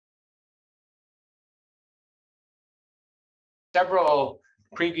Several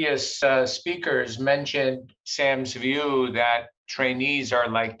previous speakers mentioned Sam's view that trainees are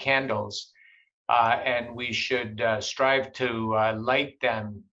like candles, and we should strive to light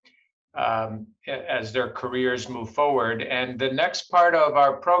them as their careers move forward. And the next part of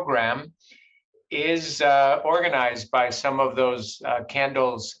our program is organized by some of those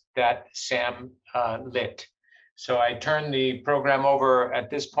candles that Sam lit. So I turn the program over at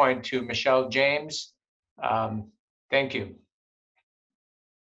this point to Michelle James. Thank you.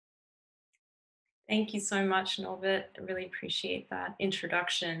 Thank you so much, Norbert. I really appreciate that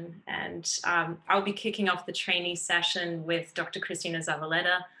introduction. And I'll be kicking off the trainee session with Dr. Christina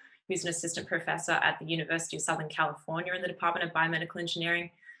Zavaleta, who's an assistant professor at the University of Southern California in the Department of Biomedical Engineering.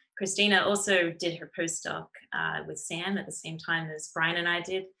 Christina also did her postdoc with Sam at the same time as Brian and I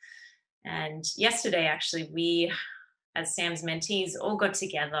did. And yesterday, actually, we, as Sam's mentees, all got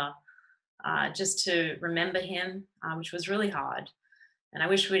together just to remember him, which was really hard. And I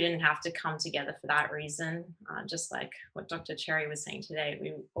wish we didn't have to come together for that reason, just like what Dr. Cherry was saying today.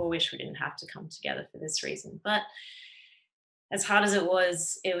 We all wish we didn't have to come together for this reason. But as hard as it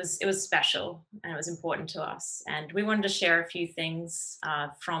was special and it was important to us. And we wanted to share a few things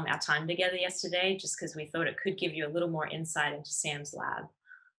from our time together yesterday, just because we thought it could give you a little more insight into Sam's lab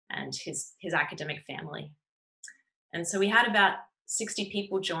and his academic family. And so we had about 60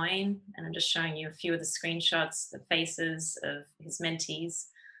 people join, and I'm just showing you a few of the screenshots, the faces of his mentees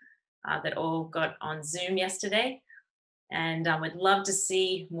that all got on Zoom yesterday. And we'd love to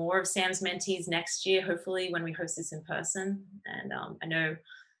see more of Sam's mentees next year, hopefully when we host this in person. And I know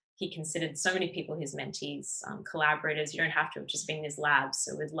he considered so many people his mentees, collaborators. You don't have to have just been in his lab.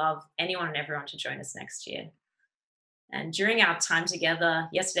 So we'd love anyone and everyone to join us next year. And during our time together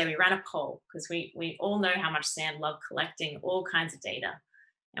yesterday, we ran a poll because we all know how much Sam loved collecting all kinds of data.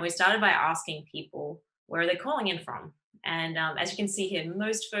 And we started by asking people, where are they calling in from? And as you can see here,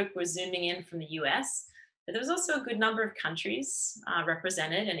 most folk were zooming in from the US, but there was also a good number of countries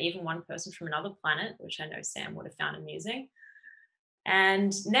represented, and even one person from another planet, which I know Sam would have found amusing.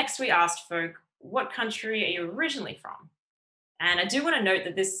 And next we asked folk, what country are you originally from? And I do want to note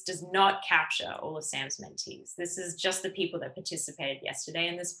that this does not capture all of Sam's mentees. This is just the people that participated yesterday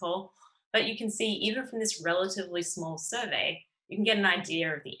in this poll. But you can see, even from this relatively small survey, you can get an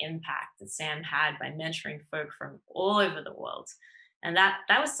idea of the impact that Sam had by mentoring folk from all over the world. And that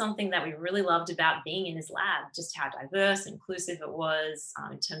was something that we really loved about being in his lab, just how diverse and inclusive it was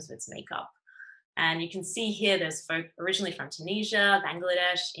in terms of its makeup. And you can see here, there's folk originally from Tunisia,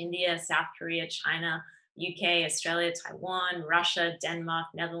 Bangladesh, India, South Korea, China, UK, Australia, Taiwan, Russia, Denmark,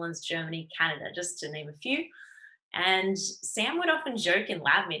 Netherlands, Germany, Canada, just to name a few. And Sam would often joke in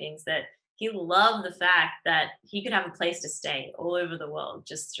lab meetings that he loved the fact that he could have a place to stay all over the world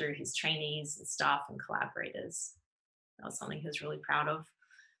just through his trainees and staff and collaborators. That was something he was really proud of.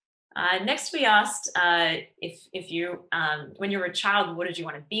 Next, we asked if you, when you were a child, what did you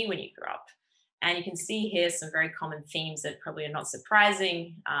want to be when you grew up? And you can see here some very common themes that probably are not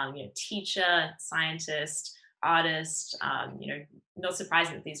surprising. Teacher, scientist, artist. Not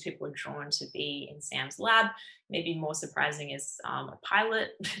surprising that these people are drawn to be in Sam's lab. Maybe more surprising is a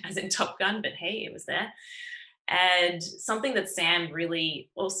pilot, as in Top Gun, but hey, it was there. And something that Sam really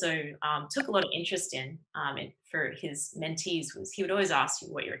also took a lot of interest in for his mentees was he would always ask you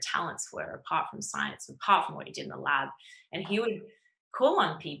what your talents were apart from science, apart from what you did in the lab. And he would call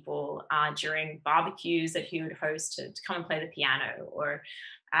on people during barbecues that he would host to come and play the piano, or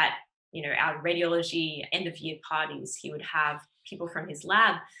at our radiology end of year parties, he would have people from his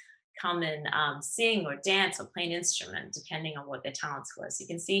lab come and sing or dance or play an instrument depending on what their talents were. So you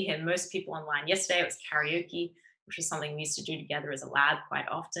can see here most people online. Yesterday it was karaoke, which was something we used to do together as a lab quite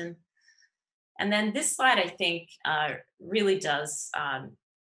often. And then this slide, I think, really does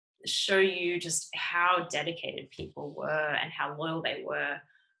show you just how dedicated people were and how loyal they were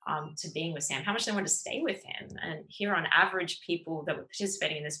to being with Sam, how much they wanted to stay with him. And here on average, people that were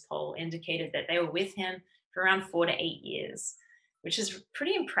participating in this poll indicated that they were with him for around 4 to 8 years, which is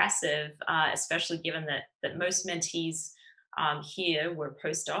pretty impressive, especially given that most mentees here were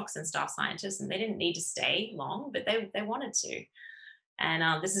postdocs and staff scientists, and they didn't need to stay long, but they wanted to.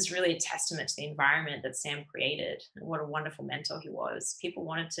 And this is really a testament to the environment that Sam created and what a wonderful mentor he was. People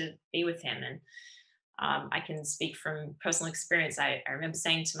wanted to be with him. And I can speak from personal experience. I remember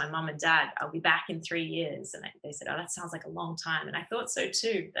saying to my mom and dad, I'll be back in 3 years. And they said, oh, that sounds like a long time. And I thought so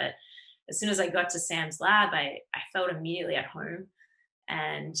too. But as soon as I got to Sam's lab, I felt immediately at home.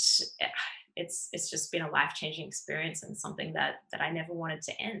 And it's just been a life-changing experience and something that I never wanted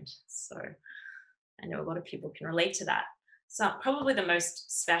to end. So I know a lot of people can relate to that. So probably the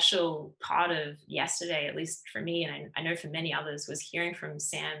most special part of yesterday, at least for me, and I know for many others, was hearing from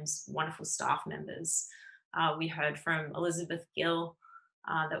Sam's wonderful staff members. We heard from Elizabeth Gill,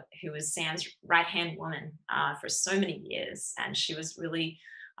 who was Sam's right-hand woman for so many years, and she was really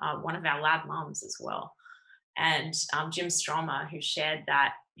one of our lab moms as well. And Jim Stromer, who shared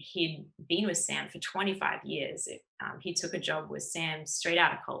that he'd been with Sam for 25 years. He took a job with Sam straight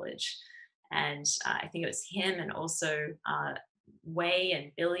out of college. And I think it was him and also Way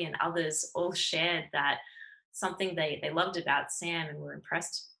and Billy and others all shared that something they loved about Sam and were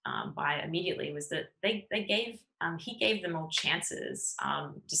impressed by immediately was that he gave them all chances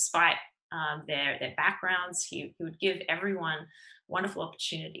despite their backgrounds. He would give everyone wonderful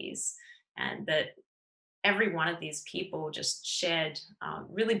opportunities, and that every one of these people just shared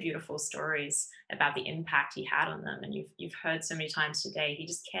really beautiful stories about the impact he had on them. And you've heard so many times today, he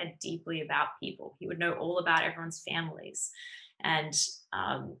just cared deeply about people. He would know all about everyone's families. And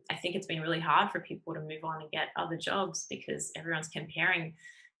I think it's been really hard for people to move on and get other jobs because everyone's comparing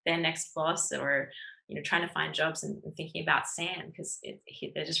their next boss, or trying to find jobs and thinking about Sam, because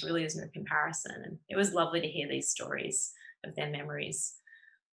there just really is no comparison. And it was lovely to hear these stories of their memories.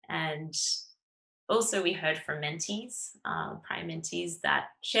 And also, we heard from mentees, prior mentees, that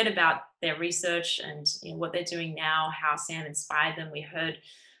shared about their research and what they're doing now, how Sam inspired them. We heard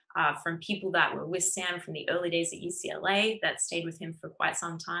from people that were with Sam from the early days at UCLA that stayed with him for quite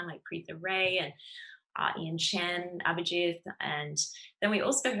some time, like Preetha Ray and Ian Chen, Abhijit. And then we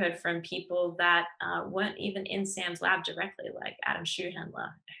also heard from people that weren't even in Sam's lab directly, like Adam Schuhandler,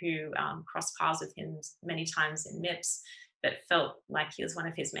 who crossed paths with him many times in MIPS, but felt like he was one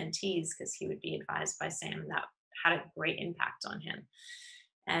of his mentees because he would be advised by Sam, and that had a great impact on him.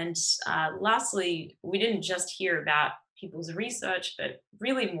 And lastly, we didn't just hear about people's research, but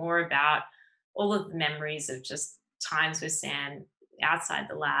really more about all of the memories of just times with Sam outside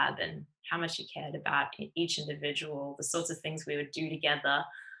the lab and how much he cared about each individual, the sorts of things we would do together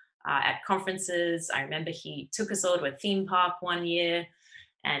at conferences. I remember he took us all to a theme park one year,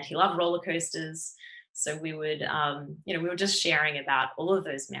 and he loved roller coasters. So we would, we were just sharing about all of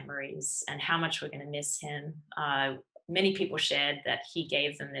those memories and how much we're going to miss him. Many people shared that he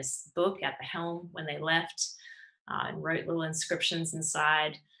gave them this book at the helm when they left and wrote little inscriptions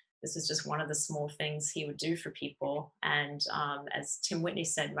inside. This was just one of the small things he would do for people. And as Tim Whitney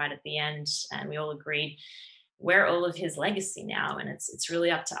said right at the end, and we all agreed, we're all of his legacy now. And it's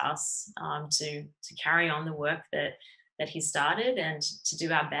really up to us to carry on the work that he started, and to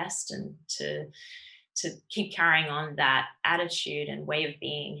do our best, and to keep carrying on that attitude and way of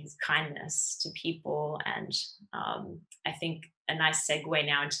being, his kindness to people. And I think a nice segue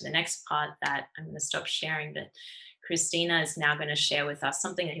now into the next part that I'm going to stop sharing, but Christina is now going to share with us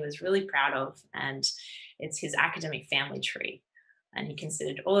something that he was really proud of, and it's his academic family tree. And he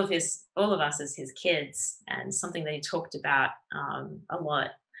considered all of us as his kids, and something that he talked about a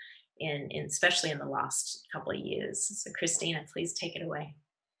lot especially in the last couple of years. So Christina, please take it away.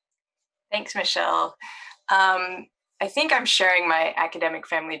 Thanks, Michelle. I think I'm sharing my academic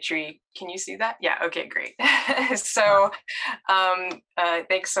family tree. Can you see that? Yeah, okay, great. So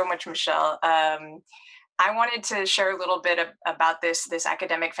thanks so much, Michelle. I wanted to share a little bit about this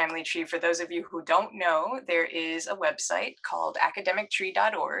academic family tree. For those of you who don't know, there is a website called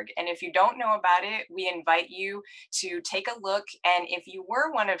academictree.org. And if you don't know about it, we invite you to take a look. And if you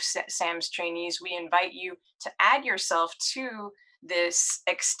were one of Sam's trainees, we invite you to add yourself to this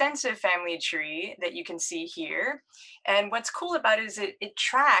extensive family tree that you can see here. And what's cool about it is it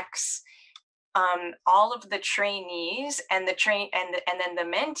tracks all of the trainees and then the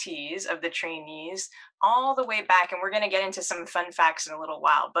mentees of the trainees all the way back. And we're going to get into some fun facts in a little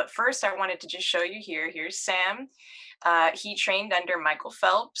while. But first, I wanted to just show you here. Here's Sam. He trained under Michael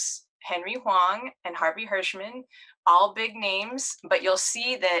Phelps, Henry Huang, and Harvey Hirschman, all big names, but you'll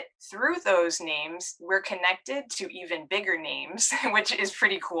see that through those names, we're connected to even bigger names, which is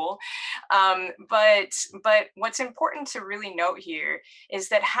pretty cool. But what's important to really note here is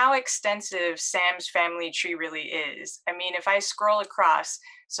that how extensive Sam's family tree really is. I mean, if I scroll across,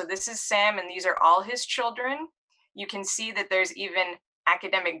 so this is Sam and these are all his children. You can see that there's even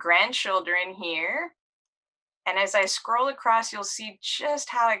academic grandchildren here. And as I scroll across, you'll see just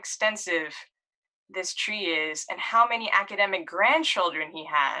how extensive this tree is and how many academic grandchildren he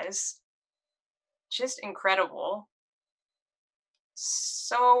has. Just incredible.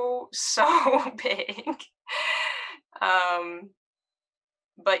 So big.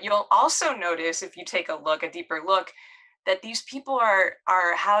 But you'll also notice, if you take a deeper look, that these people are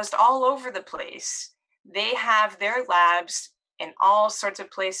housed all over the place. They have their labs in all sorts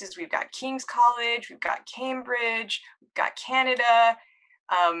of places. We've got King's College, we've got Cambridge, we've got Canada.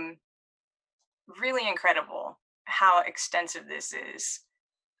 Really incredible how extensive this is.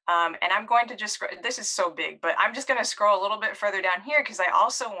 And I'm going to just, this is so big, but I'm just going to scroll a little bit further down here because I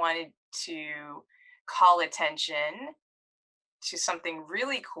also wanted to call attention to something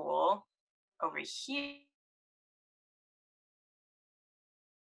really cool over here.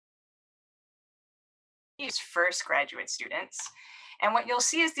 His first graduate students. And what you'll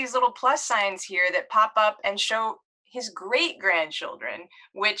see is these little plus signs here that pop up and show his great grandchildren,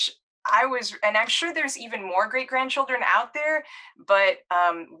 which and I'm sure there's even more great grandchildren out there, but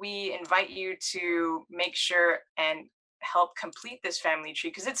we invite you to make sure and help complete this family tree,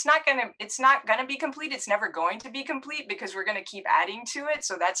 because it's not gonna be complete. It's never going to be complete because we're gonna keep adding to it.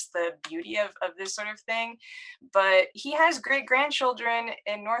 So that's the beauty of this sort of thing. But he has great grandchildren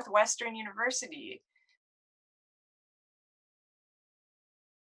in Northwestern University.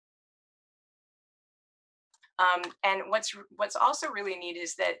 And what's also really neat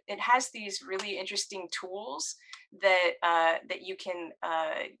is that it has these really interesting tools that that you can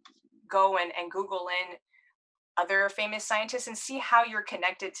go and Google in other famous scientists and see how you're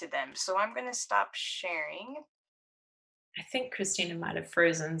connected to them. So I'm going to stop sharing. I think Christina might have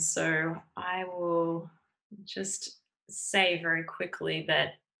frozen, so I will just say very quickly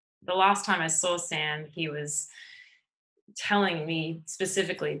that the last time I saw Sam, he was telling me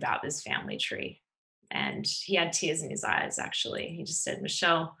specifically about this family tree. And he had tears in his eyes, actually. He just said,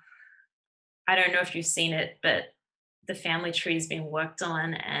 Michelle, I don't know if you've seen it, but the family tree is being worked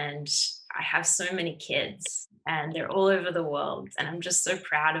on, and I have so many kids, and they're all over the world. And I'm just so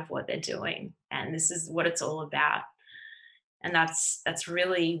proud of what they're doing. And this is what it's all about. And that's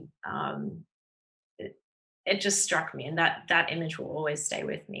really, it just struck me. And that image will always stay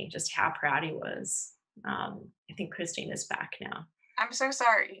with me, just how proud he was. I think Christina's back now. I'm so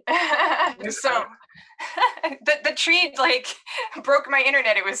sorry. So the tree like broke my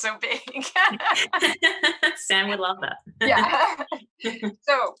internet. It was so big. Sam would love that. Yeah.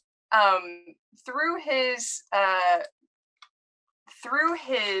 So through his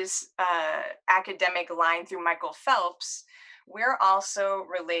academic line through Michael Phelps, we're also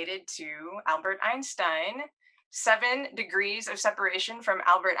related to Albert Einstein. 7 degrees of separation from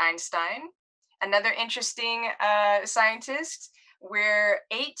Albert Einstein. Another interesting scientist. We're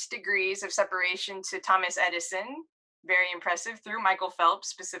 8 degrees of separation to Thomas Edison. Very impressive, through Michael Phelps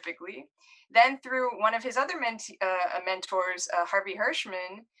specifically. Then through one of his other mentors, Harvey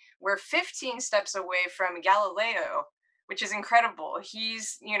Hirschman, we're 15 steps away from Galileo, which is incredible.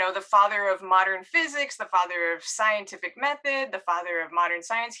 He's, the father of modern physics, the father of scientific method, the father of modern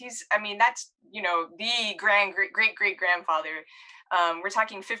science. That's, the great-great-grandfather. We're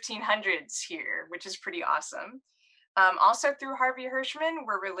talking 1500s here, which is pretty awesome. Also through Harvey Hirschman,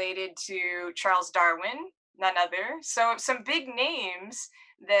 we're related to Charles Darwin, none other. So some big names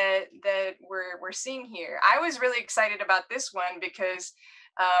that we're seeing here. I was really excited about this one because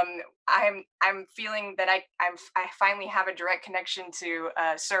I'm feeling that I finally have a direct connection to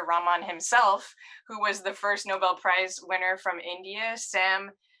Sir Raman himself, who was the first Nobel Prize winner from India.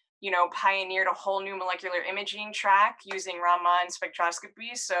 Sam, pioneered a whole new molecular imaging track using Raman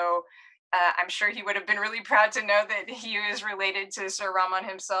spectroscopy. So I'm sure he would have been really proud to know that he was related to Sir Raman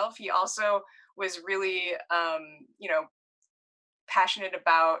himself. He also was really, passionate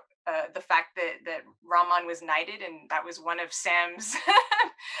about the fact that Raman was knighted, and that was one of Sam's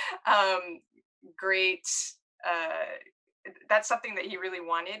great. That's something that he really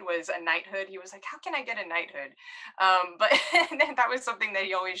wanted, was a knighthood. He was like, how can I get a knighthood? But that was something that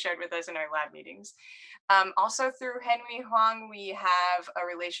he always shared with us in our lab meetings. Also through Henry Huang, we have a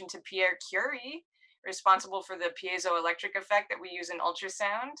relation to Pierre Curie, responsible for the piezoelectric effect that we use in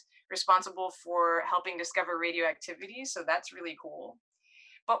ultrasound, responsible for helping discover radioactivity. So that's really cool.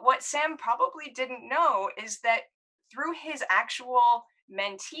 But what Sam probably didn't know is that through his actual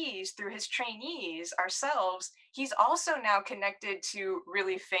mentees, through his trainees, ourselves, he's also now connected to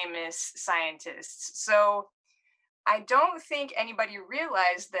really famous scientists. So I don't think anybody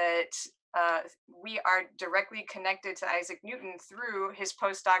realized that we are directly connected to Isaac Newton through his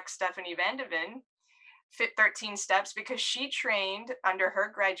postdoc, Stephanie Van de Ven, Fit 13 Steps, because she trained under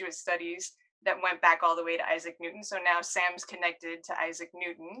her graduate studies that went back all the way to Isaac Newton. So now Sam's connected to Isaac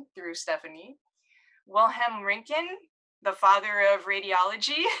Newton through Stephanie. Wilhelm Röntgen, the father of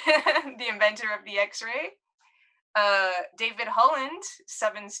radiology, the inventor of the X-ray. David Holland,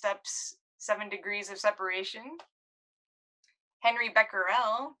 7 steps, 7 degrees of separation. Henry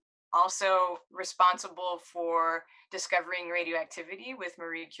Becquerel, also responsible for discovering radioactivity with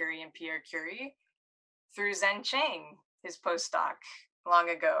Marie Curie and Pierre Curie. Through Zhen Cheng, his postdoc long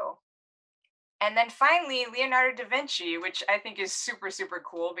ago. And then finally, Leonardo da Vinci, which I think is super, super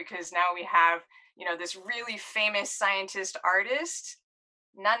cool because now we have, you know, this really famous scientist artist,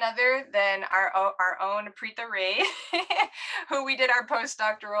 none other than our own Preetha Ray, who we did our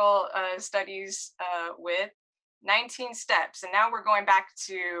postdoctoral studies with, 19 steps. And now we're going back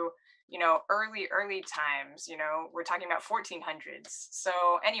to, you know, early times, you know, we're talking about 1400s. So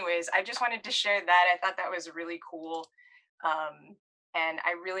anyways, I just wanted to share that. I thought that was really cool. And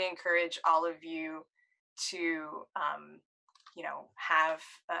I really encourage all of you to, you know, have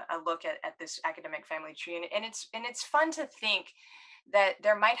a look at this academic family tree. And it's fun to think that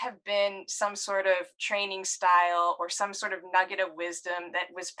there might have been some sort of training style or some sort of nugget of wisdom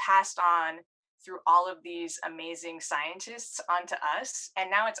that was passed on through all of these amazing scientists onto us.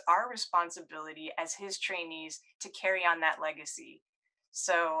 And now it's our responsibility as his trainees to carry on that legacy.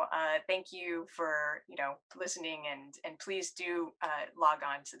 So thank you for, you know, listening, and please do log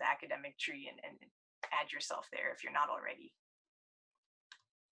on to the academic tree and add yourself there if you're not already.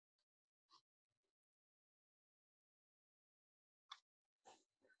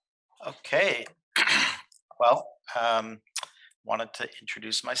 Okay, well, wanted to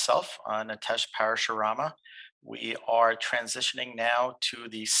introduce myself, Nitesh Parashurama. We are transitioning now to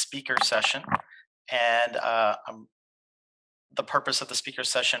the speaker session, and the purpose of the speaker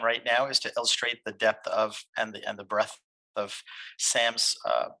session right now is to illustrate the depth of and the breadth of Sam's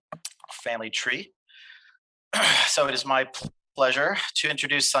family tree. So it is my pleasure to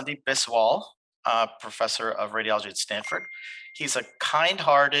introduce Sandip Biswal, professor of radiology at Stanford. He's a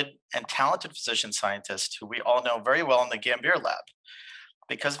kind-hearted and talented physician scientist who we all know very well in the Gambhir lab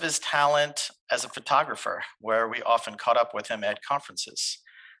because of his talent as a photographer, where we often caught up with him at conferences.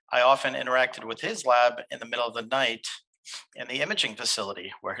 I often interacted with his lab in the middle of the night in the imaging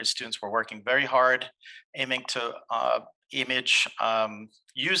facility where his students were working very hard, aiming to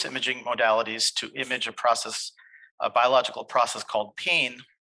use imaging modalities to image a biological process called pain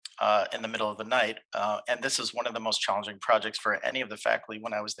in the middle of the night. And this is one of the most challenging projects for any of the faculty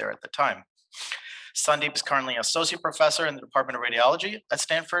when I was there at the time. Sandip is currently an associate professor in the Department of Radiology at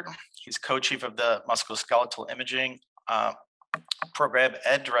Stanford. He's co-chief of the musculoskeletal imaging program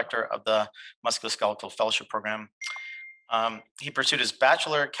and director of the musculoskeletal fellowship program. He pursued his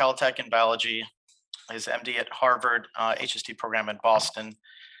bachelor at Caltech in biology, his MD at Harvard, HST program in Boston.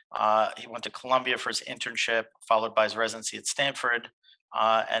 He went to Columbia for his internship, followed by his residency at Stanford,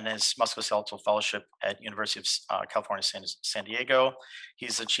 and his musculoskeletal fellowship at University of California, San Diego.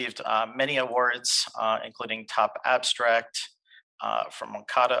 He's achieved many awards, including top abstract from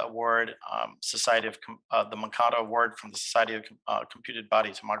Moncada Award, the Moncada Award from the Society of Computed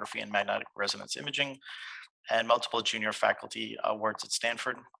Body Tomography and Magnetic Resonance Imaging, and multiple junior faculty awards at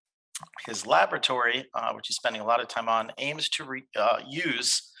Stanford. His laboratory, which he's spending a lot of time on, aims to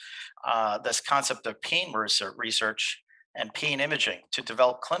use this concept of pain research and pain imaging to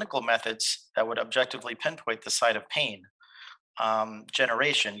develop clinical methods that would objectively pinpoint the site of pain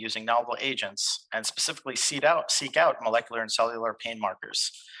generation using novel agents, and specifically seek out molecular and cellular pain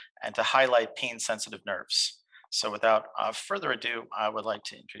markers, and to highlight pain-sensitive nerves. So without further ado, I would like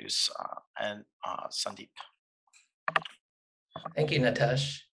to introduce Sandip. Thank you,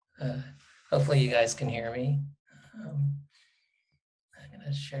 Nitesh. Hopefully you guys can hear me. I'm going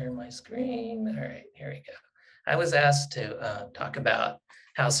to share my screen. All right, here we go. I was asked to talk about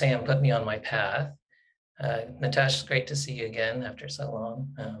how Sam put me on my path. Nitesh, it's great to see you again after so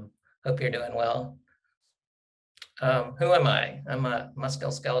long. Hope you're doing well. Who am I? I'm a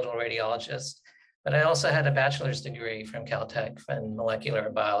musculoskeletal radiologist, but I also had a bachelor's degree from Caltech in molecular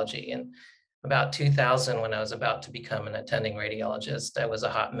biology. And about 2000, when I was about to become an attending radiologist, I was a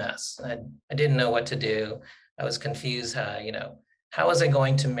hot mess. I didn't know what to do. I was confused how was I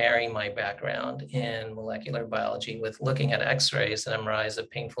going to marry my background in molecular biology with looking at x-rays and MRIs of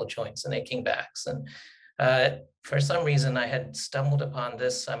painful joints and aching backs. And for some reason, I had stumbled upon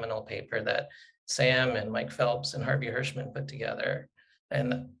this seminal paper that Sam and Mike Phelps and Harvey Hirschman put together.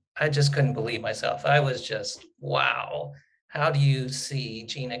 And I just couldn't believe myself. I was just, wow. How do you see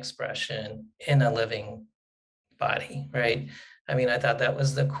gene expression in a living body, right? I mean, I thought that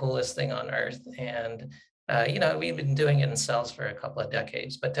was the coolest thing on earth. And, we've been doing it in cells for a couple of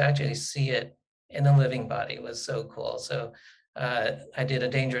decades, but to actually see it in a living body was so cool. So I did a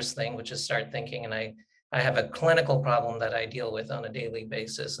dangerous thing, which is start thinking, and I have a clinical problem that I deal with on a daily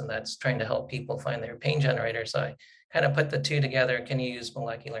basis, and that's trying to help people find their pain generator. So I kind of put the two together. Can you use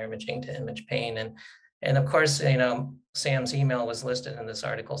molecular imaging to image pain? And of course, Sam's email was listed in this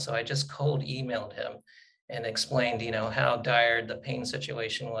article. So I just cold emailed him and explained, how dire the pain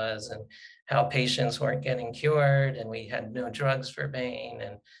situation was and how patients weren't getting cured and we had no drugs for pain.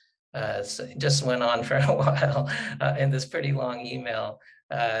 And so it just went on for a while in this pretty long email.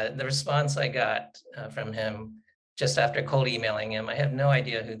 The response I got from him just after cold emailing him, I have no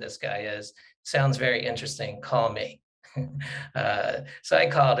idea who this guy is. Sounds very interesting. Call me. So I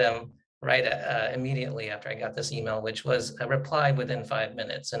called him right immediately after I got this email, which was a reply within 5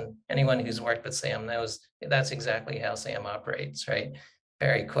 minutes. And anyone who's worked with Sam knows that's exactly how Sam operates, right?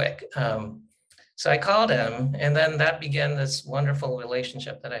 Very quick. So I called him, and then that began this wonderful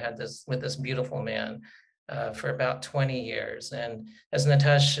relationship that I had with this beautiful man for about 20 years. And as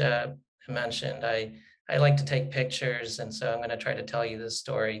Natasha mentioned, I like to take pictures, and so I'm going to try to tell you this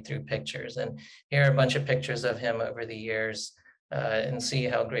story through pictures. And here are a bunch of pictures of him over the years, and see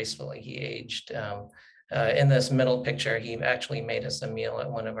how gracefully he aged. In this middle picture, he actually made us a meal at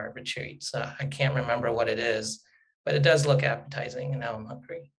one of our retreats. I can't remember what it is, but it does look appetizing, and now I'm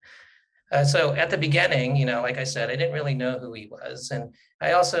hungry. So at the beginning, like I said, I didn't really know who he was. And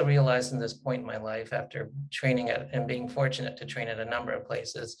I also realized in this point in my life, after training and being fortunate to train at a number of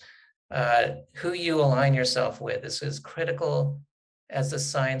places, who you align yourself with is as critical as the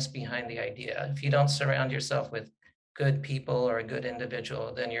science behind the idea. If you don't surround yourself with good people or a good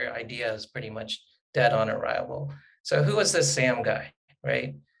individual, then your idea is pretty much dead on arrival. So who was this Sam guy,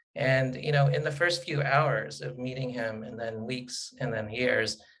 right? And, in the first few hours of meeting him, and then weeks and then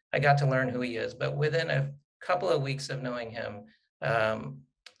years, I got to learn who he is. But within a couple of weeks of knowing him,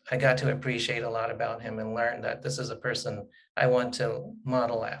 I got to appreciate a lot about him and learn that this is a person I want to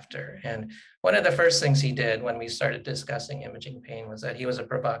model after. And one of the first things he did when we started discussing imaging pain was that he was a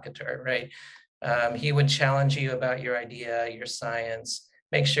provocateur, right? He would challenge you about your idea, your science,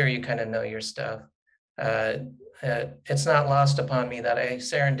 make sure you kind of know your stuff. It's not lost upon me that I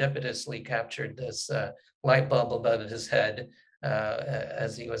serendipitously captured this light bulb above his head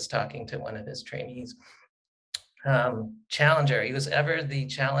as he was talking to one of his trainees. Challenger, he was ever the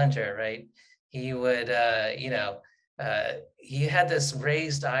challenger, right? He would, he had this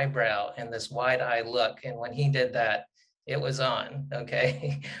raised eyebrow and this wide-eyed look. And when he did that, it was on,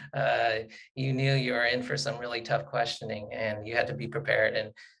 okay? You knew you were in for some really tough questioning and you had to be prepared.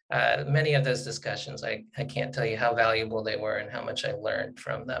 And many of those discussions, I can't tell you how valuable they were and how much I learned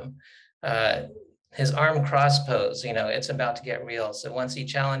from them. His arm cross pose, it's about to get real. So once he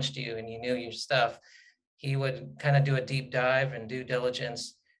challenged you and you knew your stuff, he would kind of do a deep dive and due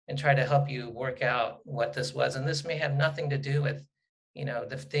diligence and try to help you work out what this was. And this may have nothing to do with,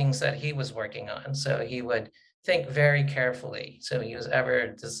 the things that he was working on. So he would think very carefully. So he was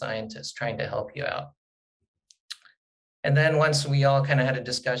ever the scientist trying to help you out. And then once we all kind of had a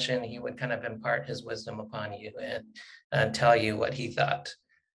discussion, he would kind of impart his wisdom upon you and tell you what he thought.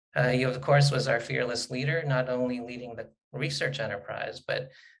 He, of course, was our fearless leader, not only leading the research enterprise, but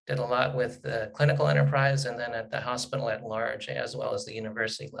did a lot with the clinical enterprise and then at the hospital at large, as well as the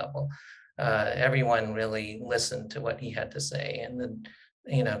university level. Everyone really listened to what he had to say and then,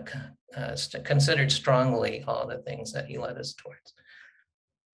 considered strongly all the things that he led us towards.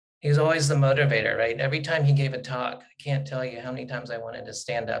 He was always the motivator, right? Every time he gave a talk, I can't tell you how many times I wanted to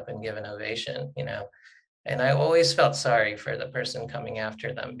stand up and give an ovation, And I always felt sorry for the person coming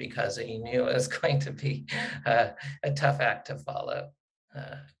after them because he knew it was going to be a tough act to follow.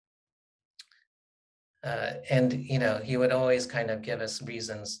 And he would always kind of give us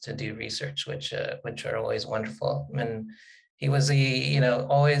reasons to do research, which are always wonderful. And he was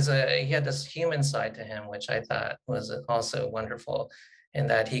always he had this human side to him, which I thought was also wonderful, in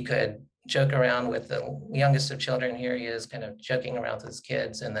that he could joke around with the youngest of children. Here he is kind of joking around with his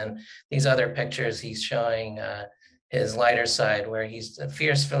kids. And then these other pictures, he's showing his lighter side where he's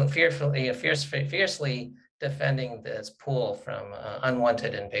fiercely defending this pool from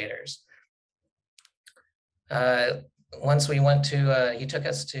unwanted invaders. Once we went to, he took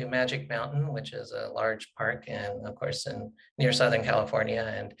us to Magic Mountain, which is a large park and of course near Southern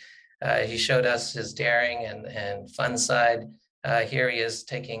California. And he showed us his daring and fun side. Here he is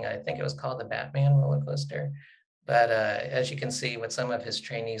taking, I think it was called the Batman roller coaster. But as you can see with some of his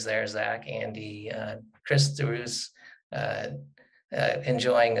trainees there, Zach, Andy, Chris DeRusse,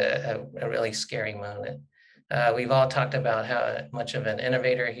 enjoying a really scary moment. We've all talked about how much of an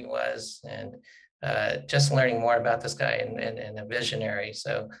innovator he was and just learning more about this guy and a visionary.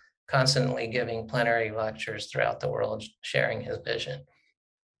 So constantly giving plenary lectures throughout the world, sharing his vision.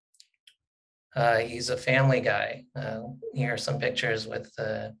 He's a family guy. Here are some pictures with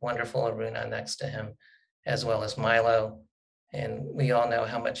wonderful Aruna next to him, as well as Milo. And we all know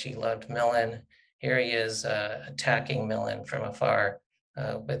how much he loved Millen. Here he is attacking Millen from afar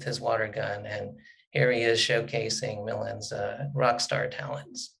with his water gun. And here he is showcasing Milan's rock star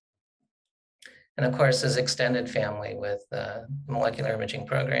talents. And of course, his extended family with molecular imaging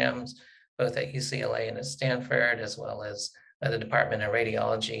programs, both at UCLA and at Stanford, as well as the Department of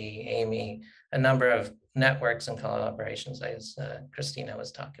Radiology, Amy, a number of networks and collaborations, as Christina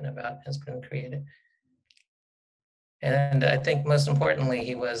was talking about, has been created. And I think most importantly,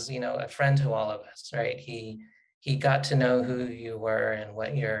 he was, a friend to all of us, right? He got to know who you were and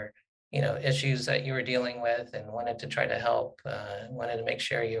what your, issues that you were dealing with, and wanted to try to help, wanted to make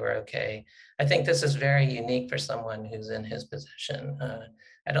sure you were okay. I think this is very unique for someone who's in his position.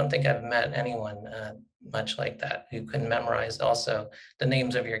 I don't think I've met anyone much like that, who can memorize also the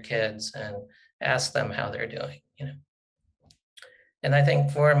names of your kids and ask them how they're doing, And I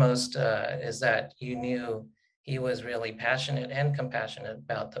think foremost is that you knew he was really passionate and compassionate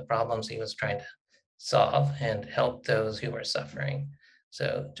about the problems he was trying to solve and help those who were suffering.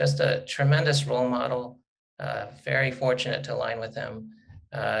 So just a tremendous role model, very fortunate to align with him.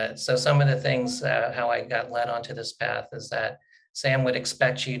 So some of the things, how I got led onto this path is that Sam would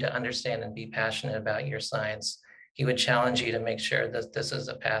expect you to understand and be passionate about your science. He would challenge you to make sure that this is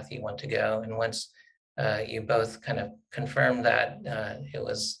a path you want to go. And once you both kind of confirmed that it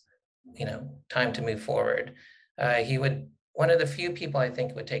was, time to move forward, one of the few people I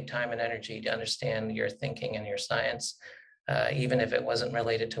think would take time and energy to understand your thinking and your science, even if it wasn't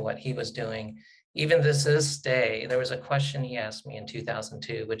related to what he was doing. Even this day, there was a question he asked me in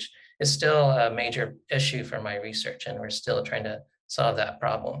 2002, which is still a major issue for my research, and we're still trying to solve that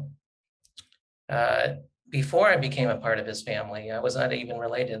problem. Before I became a part of his family, I was not even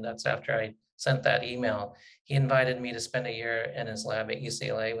related. That's after I sent that email. He invited me to spend a year in his lab at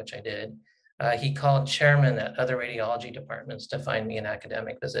UCLA, which I did. He called chairmen at other radiology departments to find me an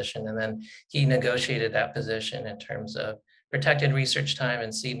academic position. And then he negotiated that position in terms of protected research time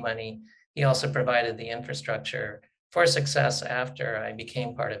and seed money. He also provided the infrastructure for success after I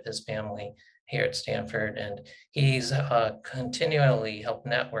became part of his family here at Stanford. And he's continually helped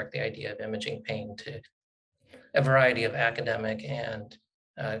network the idea of imaging pain to a variety of academic and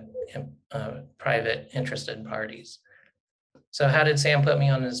private interested parties. So how did Sam put me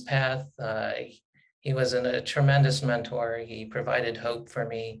on this path? He was a tremendous mentor. He provided hope for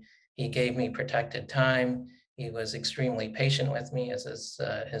me. He gave me protected time. He was extremely patient with me, as this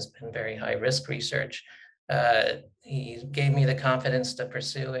has been very high risk research. He gave me the confidence to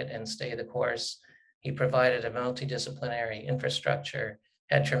pursue it and stay the course. He provided a multidisciplinary infrastructure,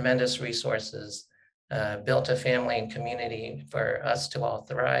 had tremendous resources, built a family and community for us to all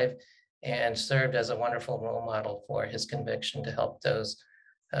thrive, and served as a wonderful role model for his conviction to help those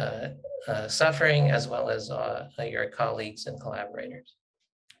suffering, as well as your colleagues and collaborators.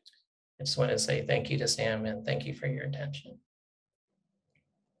 I just want to say thank you to Sam, and thank you for your attention.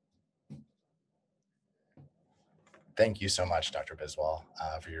 Thank you so much, Dr. Biswal,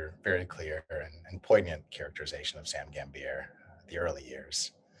 for your very clear and poignant characterization of Sam Gambhir, the early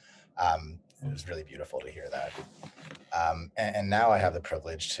years. It was really beautiful to hear that. And now I have the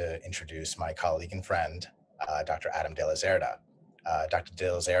privilege to introduce my colleague and friend, Dr. Adam de la Zerda. Dr.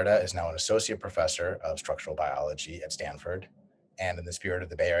 de la Zerda is now an associate professor of structural biology at Stanford. And in the spirit of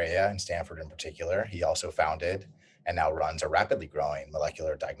the Bay Area and Stanford in particular, he also founded and now runs a rapidly growing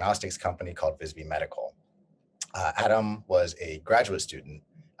molecular diagnostics company called Visby Medical. Adam was a graduate student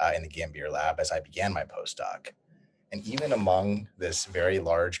in the Gambhir lab as I began my postdoc. And even among this very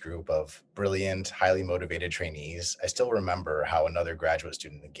large group of brilliant, highly motivated trainees, I still remember how another graduate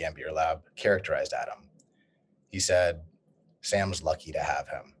student in the Gambhir lab characterized Adam. He said, "Sam's lucky to have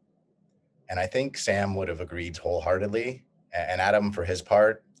him." And I think Sam would have agreed wholeheartedly. And Adam, for his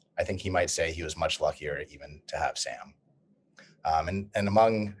part, I think he might say he was much luckier even to have Sam. And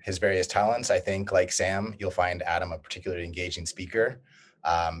among his various talents, I think, like Sam, you'll find Adam a particularly engaging speaker.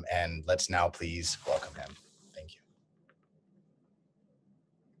 And let's now please welcome him. Thank you.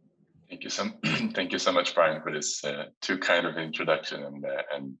 Thank you so much, Brian, for this too kind of introduction.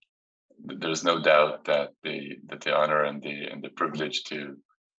 And there's no doubt that the honor and the privilege to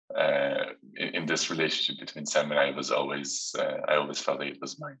in this relationship between Sam and I was always I always felt that it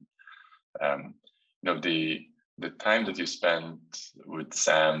was mine. The time that you spent with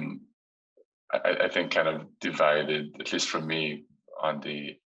Sam, I think kind of divided, at least for me, on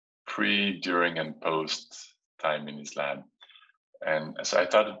the pre, during, and post time in his lab. And so I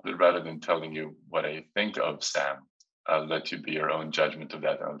thought that rather than telling you what I think of Sam, I'll let you be your own judgment of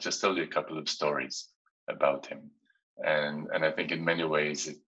that. I'll just tell you a couple of stories about him. And I think in many ways,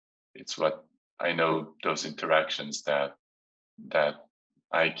 it's what I know, those interactions that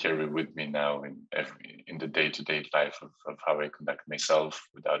I carry with me now in the day-to-day life of how I conduct myself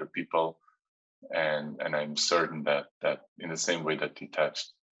with other people, And I'm certain that in the same way that he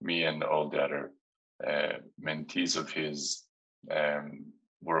touched me and all the other mentees of his,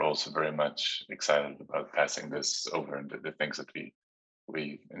 were also very much excited about passing this over, and the things that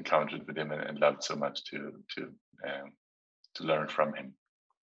we encountered with him and loved so much to learn from him.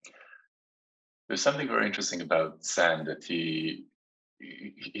 There's something very interesting about Sam, that he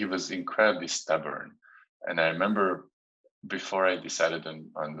was incredibly stubborn. And I remember before I decided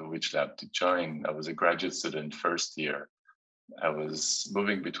on which lab to join, I was a graduate student first year. I was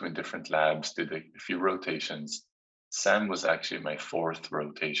moving between different labs, did a few rotations. Sam was actually my fourth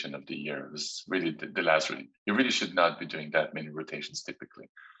rotation of the year. It was really the last. You really should not be doing that many rotations typically.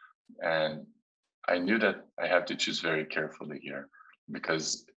 And I knew that I have to choose very carefully here,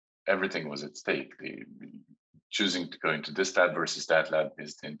 because everything was at stake. Choosing to go into this lab versus that lab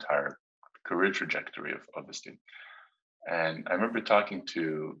is the entire career trajectory of the student. And I remember talking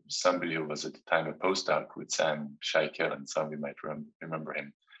to somebody who was at the time a postdoc with Sam, Shaikel, and some of you might remember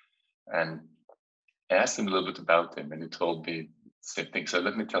him. And I asked him a little bit about him, and he told me the same thing. So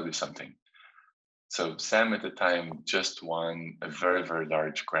let me tell you something. So Sam at the time just won a very, very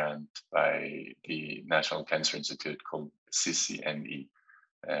large grant by the National Cancer Institute called CCNE,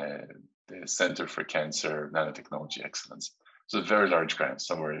 the Center for Cancer Nanotechnology Excellence. So a very large grant,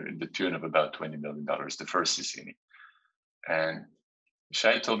 somewhere in the tune of about $20 million, the first CCNE. And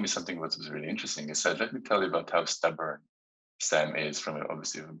Shai told me something that was really interesting. He said, let me tell you about how stubborn Sam is from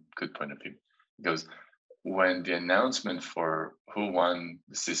obviously a good point of view. He goes, when the announcement for who won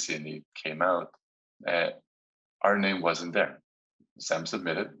the CCNE came out, our name wasn't there. Sam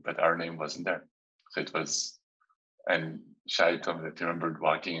submitted, but our name wasn't there. So it was, and Shai told me that he remembered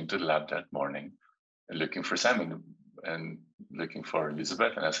walking into the lab that morning and looking for Sam and looking for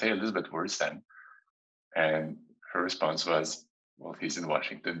Elizabeth. And I said, hey, Elizabeth, where's Sam? And her response was, well, he's in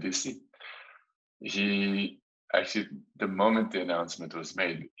Washington, DC. He actually, the moment the announcement was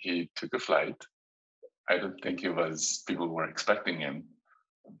made, he took a flight. I don't think people were expecting him.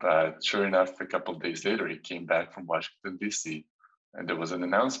 But sure enough, a couple of days later, he came back from Washington, DC, and there was an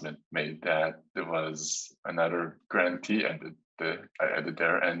announcement made that there was another grantee added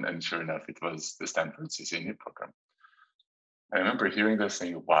there, and sure enough, it was the Stanford CCNE program. I remember hearing this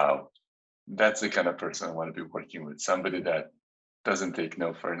saying, wow, that's the kind of person I want to be working with, somebody that doesn't take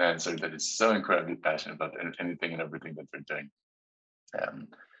no for an answer, that is so incredibly passionate about anything and everything that they're doing.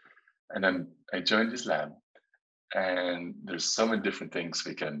 And then I joined this lab, and there's so many different things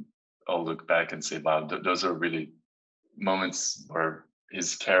we can all look back and say, wow, those are really moments where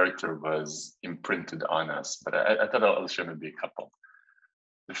his character was imprinted on us. But I thought I'll share maybe a couple.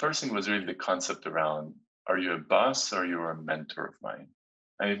 The first thing was really the concept around, are you a boss or you're a mentor of mine?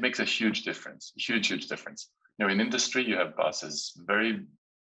 And it makes a huge difference, huge difference. You know, in industry, you have bosses. Very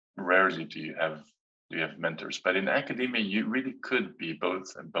rarely do you have mentors. But in academia, you really could be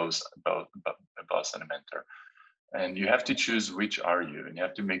both a boss and a mentor. And you have to choose which are you, and you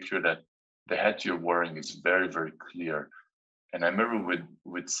have to make sure that the hat you're wearing is very, very clear. And I remember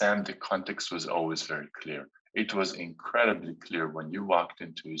with Sam, the context was always very clear. It was incredibly clear when you walked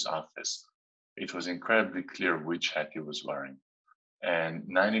into his office. It was incredibly clear which hat he was wearing. And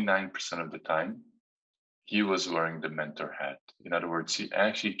 99% of the time, he was wearing the mentor hat. In other words, he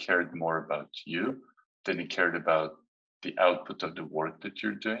actually cared more about you than he cared about the output of the work that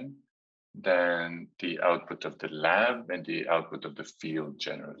you're doing, than the output of the lab and the output of the field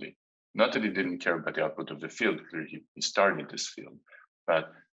generally. Not that he didn't care about the output of the field, clearly he started this field, but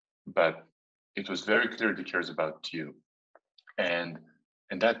it was very clear that he cares about you. And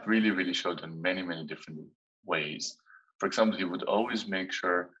that really, really showed in many, many different ways. For example, he would always make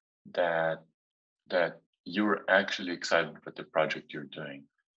sure that you were actually excited about the project you're doing.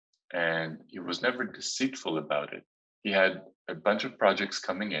 And he was never deceitful about it. He had a bunch of projects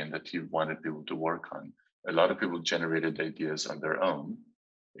coming in that he wanted people to work on. A lot of people generated ideas on their own.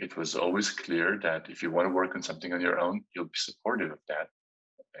 It was always clear that if you want to work on something on your own, he'll be supportive of that.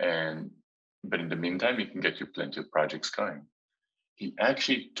 But in the meantime, he can get you plenty of projects going. He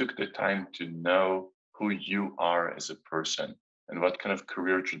actually took the time to know who you are as a person and what kind of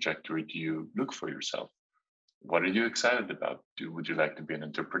career trajectory do you look for yourself. What are you excited about? Would you like to be an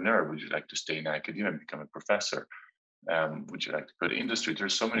entrepreneur? Would you like to stay in academia and become a professor? Would you like to go to industry?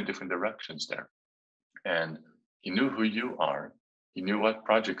 There's so many different directions there. And he knew who you are. He knew what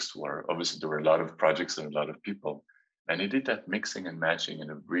projects were. Obviously, there were a lot of projects and a lot of people. And he did that mixing and matching in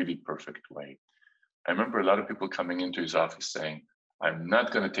a really perfect way. I remember a lot of people coming into his office saying, I'm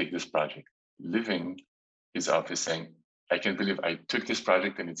not going to take this project. Leaving his office saying, I can't believe I took this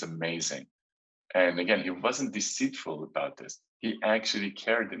project and it's amazing. And again, he wasn't deceitful about this. He actually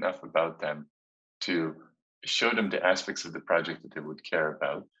cared enough about them to show them the aspects of the project that they would care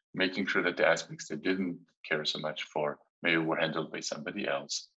about, making sure that the aspects they didn't care so much for maybe were handled by somebody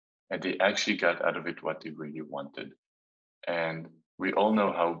else, and they actually got out of it what they really wanted. And we all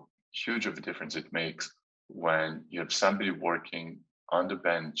know how huge of a difference it makes when you have somebody working on the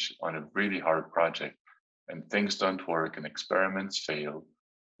bench on a really hard project and things don't work and experiments fail.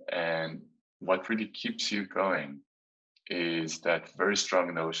 And what really keeps you going is that very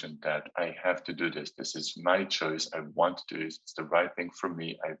strong notion that I have to do this. This is my choice. I want to do this. It's the right thing for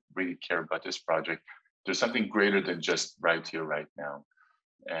me. I really care about this project. There's something greater than just right here, right now.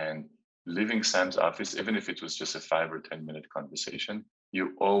 And leaving Sam's office, even if it was just a 5 or 10-minute conversation,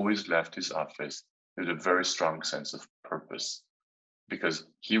 you always left his office with a very strong sense of purpose, because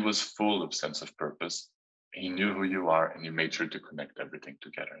he was full of sense of purpose. He knew who you are, and he made sure to connect everything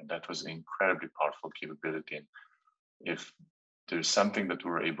together. And that was an incredibly powerful capability. And if there's something that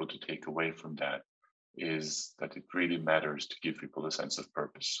we're able to take away from that, is that it really matters to give people a sense of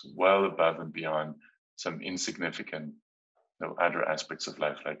purpose, well above and beyond some insignificant other aspects of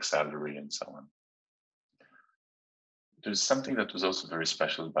life like salary and so on. There's something that was also very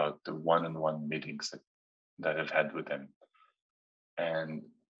special about the one-on-one meetings that I've had with him. And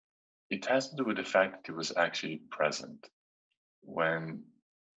it has to do with the fact that he was actually present. When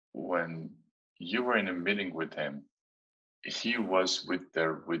you were in a meeting with him, he was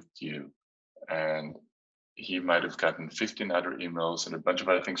there with you. And he might have gotten 15 other emails and a bunch of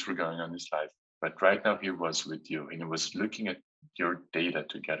other things were going on in his life. But right now he was with you and he was looking at your data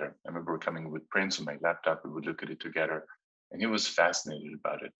together. I remember coming with prints on my laptop, we would look at it together and he was fascinated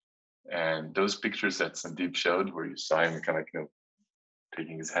about it. And those pictures that Sandip showed where you saw him kind of,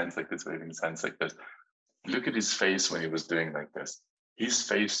 taking his hands like this, waving his hands like this, look at his face when he was doing like this. His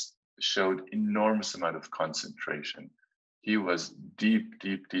face showed enormous amount of concentration. He was deep,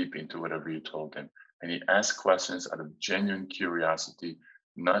 deep, deep into whatever you told him. And he asked questions out of genuine curiosity,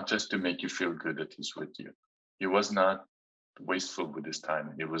 not just to make you feel good that he's with you. He was not wasteful with his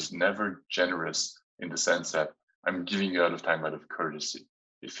time. He was never generous in the sense that I'm giving you out of time out of courtesy.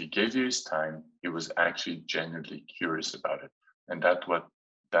 If he gave you his time, he was actually genuinely curious about it. And that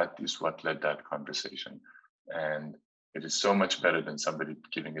is what led that conversation. And it is so much better than somebody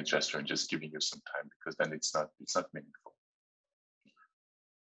giving a gesture and just giving you some time, because then it's not meaningful.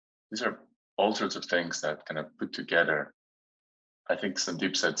 These are all sorts of things that kind of put together. I think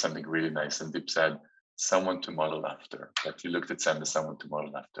Sandip said something really nice. Sandip said, someone to model after. Like, you looked at Sam as someone to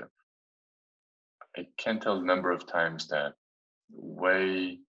model after. I can't tell the number of times that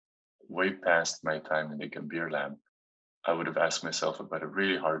way past my time in the Gambhir lab, I would have asked myself about a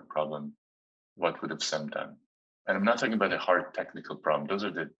really hard problem, what would have Sam done? And I'm not talking about a hard technical problem. Those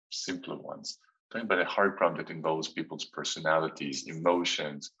are the simpler ones. I'm talking about a hard problem that involves people's personalities,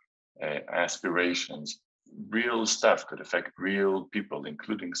 emotions, aspirations, real stuff could affect real people,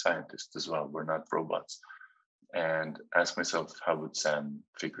 including scientists as well. We're not robots. And ask myself, how would Sam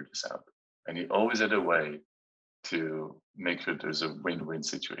figure this out? And he always had a way to make sure there's a win-win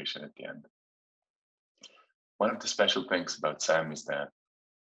situation at the end. One of the special things about Sam is that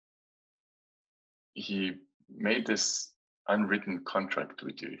he made this unwritten contract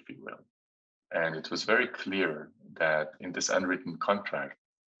with you, if you will. And it was very clear that in this unwritten contract,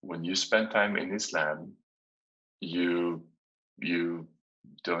 when you spend time in his lab, you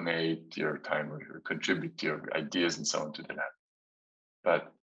donate your time or contribute your ideas and so on to the lab.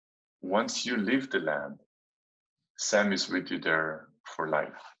 But once you leave the lab, Sam is with you there for life.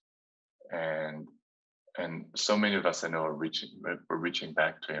 And so many of us I know were reaching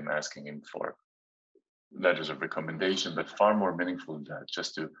back to him, asking him for letters of recommendation, but far more meaningful than that,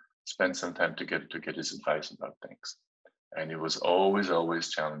 just to spend some time together to get his advice about things. And it was always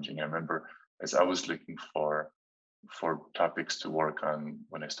challenging. I remember as I was looking for topics to work on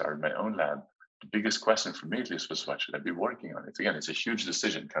when I started my own lab, the biggest question for me at least was, what should I be working on? It's a huge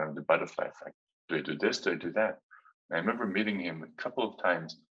decision, kind of the butterfly effect. Do I do this? Do I do that? And I remember meeting him a couple of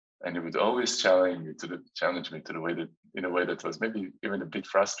times, and he would always challenge me to the way that, in a way that was maybe even a bit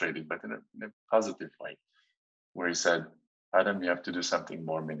frustrating, but in a positive way, where he said, Adam, you have to do something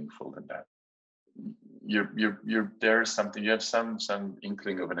more meaningful than that. You're there's something, you have some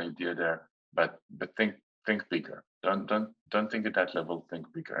inkling of an idea there, but think bigger. Don't think at that level, think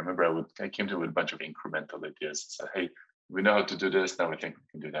bigger. I remember I came to him with a bunch of incremental ideas. I said, hey, we know how to do this, now we think we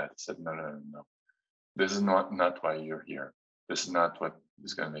can do that. He said, no. This is not why you're here. This is not what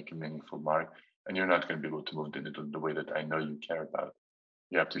is going to make a meaningful mark. And you're not going to be able to move the needle the way that I know you care about.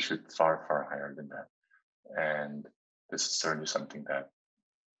 You have to shoot far, far higher than that. And this is certainly something that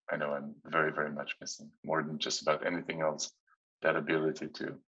I know I'm very, very much missing, more than just about anything else, that ability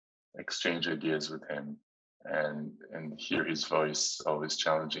to exchange ideas with him, and hear his voice always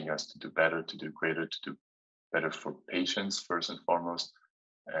challenging us to do better, to do greater, to do better for patients first and foremost,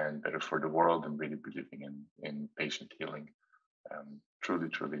 and better for the world, and really believing in patient healing. Truly,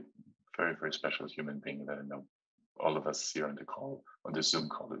 truly, very, very special human being that I know all of us here on the call, on the Zoom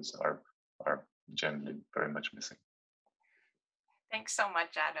call, are generally very much missing. Thanks so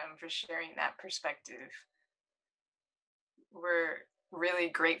much, Adam, for sharing that perspective. We're really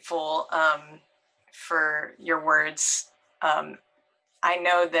grateful for your words. I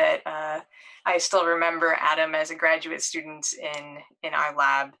know that I still remember Adam as a graduate student in our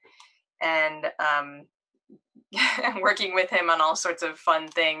lab, and working with him on all sorts of fun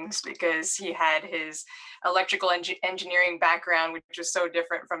things, because he had his electrical engineering background, which was so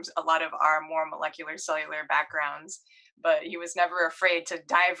different from a lot of our more molecular cellular backgrounds. But he was never afraid to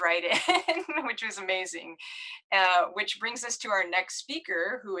dive right in, which was amazing. Which brings us to our next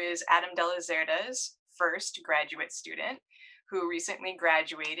speaker, who is Adam Della Zerda's first graduate student, who recently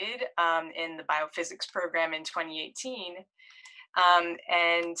graduated in the biophysics program in 2018.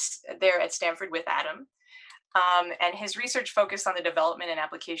 And they're at Stanford with Adam. And his research focused on the development and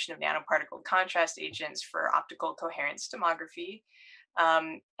application of nanoparticle contrast agents for optical coherence tomography.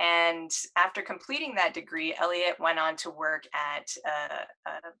 And after completing that degree, Elliott went on to work at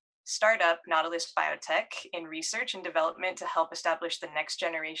a startup, Nautilus Biotech, in research and development to help establish the next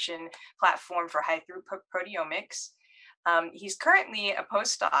generation platform for high throughput proteomics. He's currently a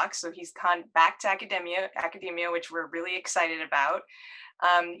postdoc, so he's gone back to academia, which we're really excited about.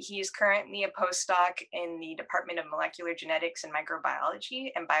 He's currently a postdoc in the Department of Molecular Genetics and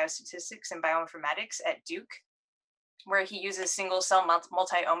Microbiology and Biostatistics and Bioinformatics at Duke, where he uses single cell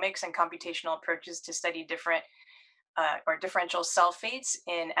multi-omics and computational approaches to study different or differential cell fates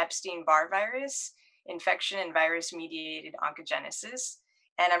in Epstein-Barr virus infection and virus-mediated oncogenesis.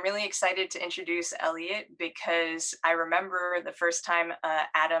 And I'm really excited to introduce Elliott, because I remember the first time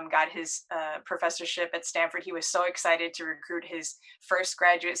Adam got his professorship at Stanford, he was so excited to recruit his first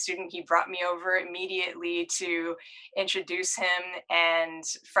graduate student. He brought me over immediately to introduce him. And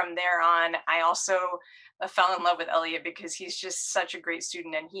from there on, I also fell in love with Elliott, because he's just such a great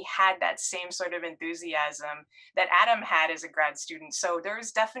student. And he had that same sort of enthusiasm that Adam had as a grad student. So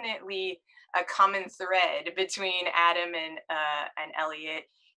there's definitely a common thread between Adam and Elliott,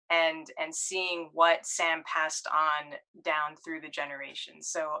 and seeing what Sam passed on down through the generations.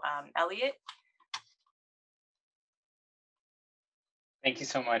 So Elliott. Thank you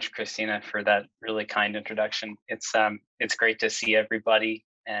so much, Christina, for that really kind introduction. It's great to see everybody.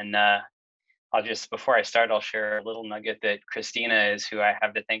 And I'll just, before I start, I'll share a little nugget that Christina is who I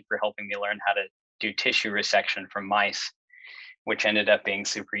have to thank for helping me learn how to do tissue resection from mice, which ended up being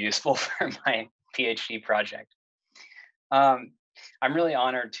super useful for my PhD project. I'm really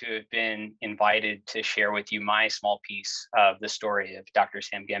honored to have been invited to share with you my small piece of the story of Dr.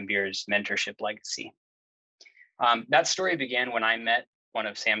 Sam Gambhir's mentorship legacy. That story began when I met one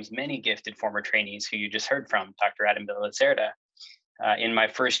of Sam's many gifted former trainees who you just heard from, Dr. Adam Della Zerda, in my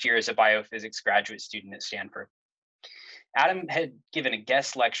first year as a biophysics graduate student at Stanford. Adam had given a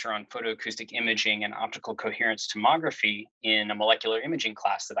guest lecture on photoacoustic imaging and optical coherence tomography in a molecular imaging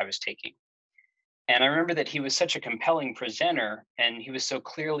class that I was taking. And I remember that he was such a compelling presenter, and he was so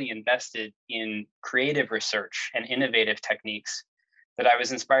clearly invested in creative research and innovative techniques that I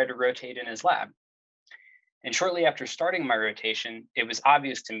was inspired to rotate in his lab. And shortly after starting my rotation, it was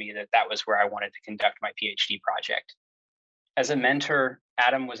obvious to me that that was where I wanted to conduct my PhD project. As a mentor,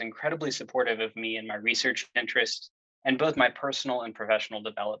 Adam was incredibly supportive of me and my research interests, and both my personal and professional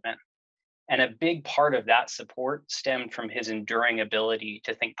development. And a big part of that support stemmed from his enduring ability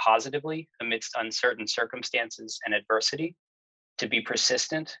to think positively amidst uncertain circumstances and adversity, to be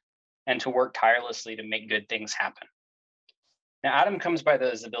persistent, and to work tirelessly to make good things happen. Now, Adam comes by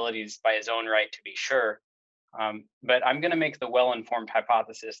those abilities by his own right, to be sure, but I'm going to make the well-informed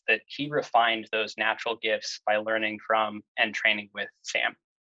hypothesis that he refined those natural gifts by learning from and training with Sam.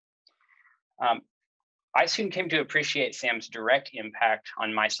 I soon came to appreciate Sam's direct impact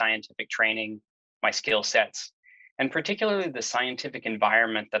on my scientific training, my skill sets, and particularly the scientific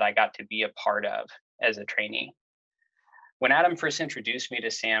environment that I got to be a part of as a trainee. When Adam first introduced me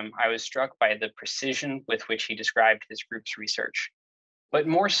to Sam, I was struck by the precision with which he described his group's research, but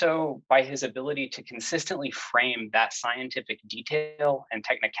more so by his ability to consistently frame that scientific detail and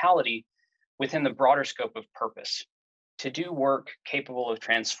technicality within the broader scope of purpose, to do work capable of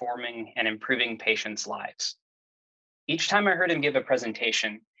transforming and improving patients' lives. Each time I heard him give a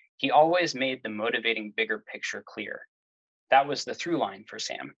presentation, he always made the motivating bigger picture clear. That was the through line for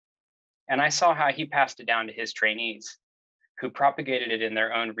Sam. And I saw how he passed it down to his trainees, who propagated it in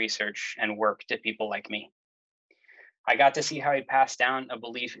their own research and work to people like me. I got to see how he passed down a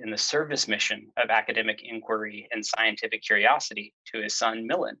belief in the service mission of academic inquiry and scientific curiosity to his son,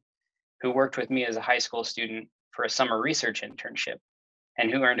 Millen, who worked with me as a high school student for a summer research internship and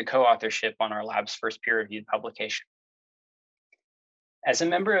who earned a co-authorship on our lab's first peer-reviewed publication. As a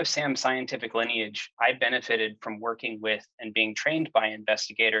member of Sam's scientific lineage, I benefited from working with and being trained by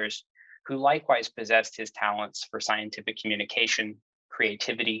investigators who likewise possessed his talents for scientific communication,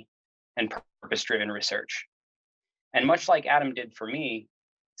 creativity, and purpose-driven research. And much like Adam did for me,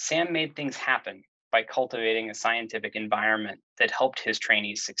 Sam made things happen by cultivating a scientific environment that helped his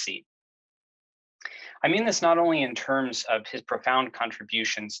trainees succeed. I mean this not only in terms of his profound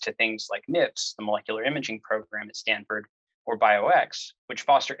contributions to things like MIPS, the molecular imaging program at Stanford, or BioX, which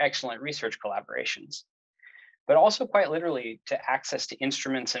foster excellent research collaborations, but also quite literally to access to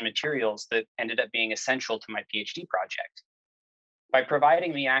instruments and materials that ended up being essential to my PhD project. By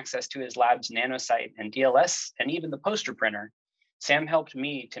providing me access to his lab's nanosite and DLS, and even the poster printer, Sam helped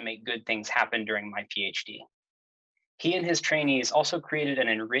me to make good things happen during my PhD. He and his trainees also created an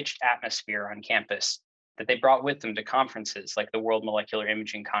enriched atmosphere on campus that they brought with them to conferences like the World Molecular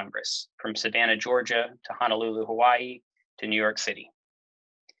Imaging Congress, from Savannah, Georgia, to Honolulu, Hawaii, to New York City.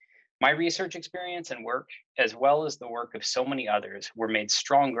 My research experience and work, as well as the work of so many others, were made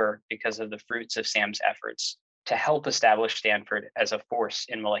stronger because of the fruits of Sam's efforts to help establish Stanford as a force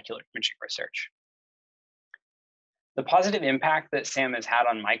in molecular imaging research. The positive impact that Sam has had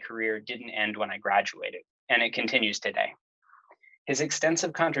on my career didn't end when I graduated, and it continues today. His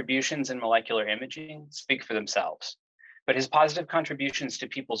extensive contributions in molecular imaging speak for themselves, but his positive contributions to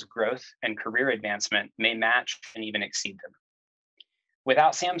people's growth and career advancement may match and even exceed them.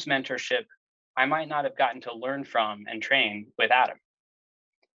 Without Sam's mentorship, I might not have gotten to learn from and train with Adam.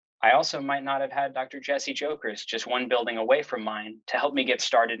 I also might not have had Dr. Jesse Jokers just one building away from mine to help me get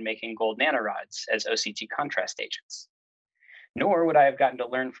started making gold nanorods as OCT contrast agents. Nor would I have gotten to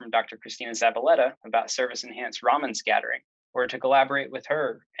learn from Dr. Christina Zavaleta about service-enhanced Raman scattering, or to collaborate with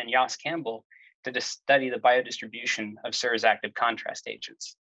her and Yas Campbell to study the biodistribution of SIRS active contrast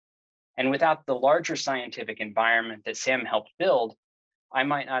agents. And without the larger scientific environment that Sam helped build, I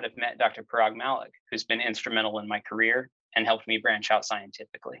might not have met Dr. Parag Malik, who's been instrumental in my career and helped me branch out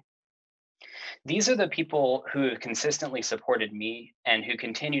scientifically. These are the people who have consistently supported me and who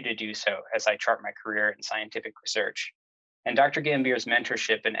continue to do so as I chart my career in scientific research. And Dr. Gambhir's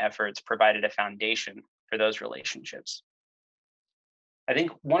mentorship and efforts provided a foundation for those relationships. I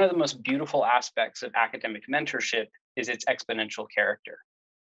think one of the most beautiful aspects of academic mentorship is its exponential character.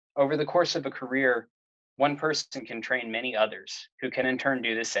 Over the course of a career, one person can train many others who can in turn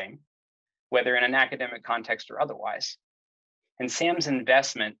do the same, whether in an academic context or otherwise. And Sam's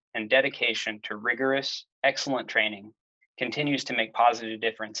investment and dedication to rigorous, excellent training continues to make positive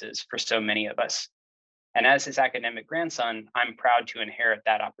differences for so many of us. And as his academic grandson, I'm proud to inherit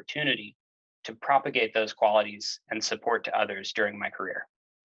that opportunity to propagate those qualities and support to others during my career.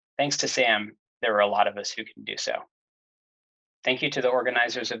 Thanks to Sam, there are a lot of us who can do so. Thank you to the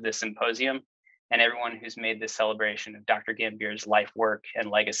organizers of this symposium and everyone who's made this celebration of Dr. Gambhir's life work and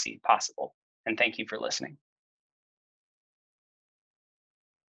legacy possible. And thank you for listening.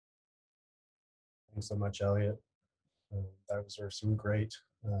 Thanks so much, Elliott. Those are some great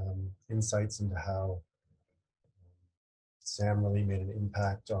insights into how Sam really made an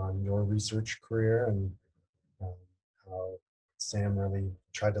impact on your research career, and how Sam really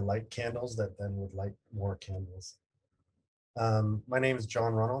tried to light candles that then would light more candles. My name is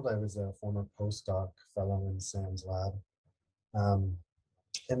John Ronald. I was a former postdoc fellow in Sam's lab.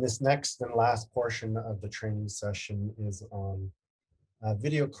 And this next and last portion of the training session is on a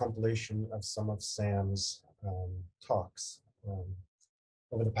video compilation of some of Sam's talks.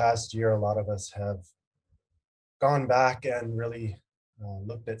 Over the past year, a lot of us have gone back and really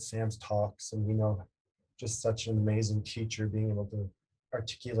looked at Sam's talks, and we know just such an amazing teacher, being able to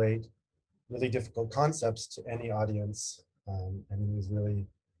articulate really difficult concepts to any audience. And he was really,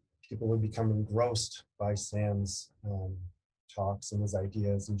 people would become engrossed by Sam's talks and his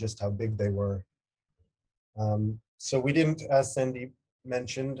ideas and just how big they were. So we didn't, as Sandip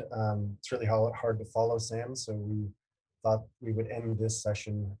mentioned, it's really hard to follow Sam, so we thought we would end this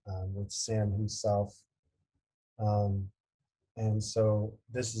session with Sam himself. And so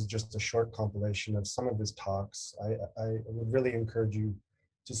this is just a short compilation of some of his talks. I would really encourage you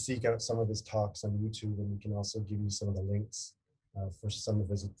to seek out some of his talks on YouTube, and we can also give you some of the links for some of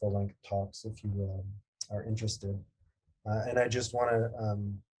his full-length talks if you are interested. And I just want to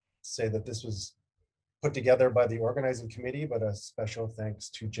say that this was put together by the organizing committee, but a special thanks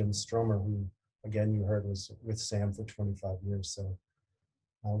to Jim Stromer, who again, you heard was with Sam for 25 years. So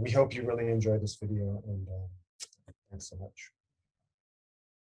we hope you really enjoyed this video, and thanks so much.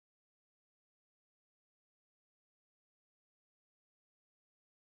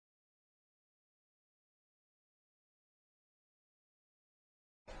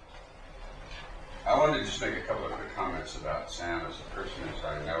 I wanted to just make a couple of quick comments about Sam as a person as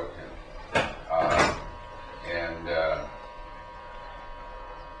I know him.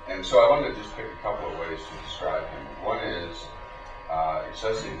 And so I wanted to just pick a couple of ways to describe him. One is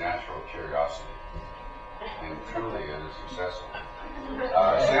excessive natural curiosity, and truly it is excessive.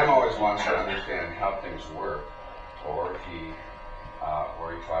 Sam always wants to understand how things work, or he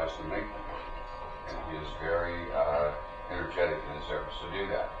tries to make them work. And he is very energetic in his efforts to do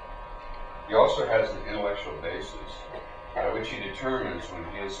that. He also has an intellectual basis by which he determines when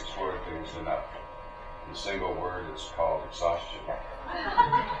he has explored things enough. In a single word, it's called exhaustion.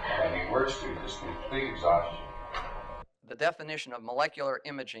 And he works to this complete exhaustion. The definition of molecular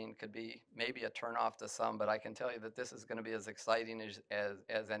imaging could be maybe a turnoff to some, but I can tell you that this is going to be as exciting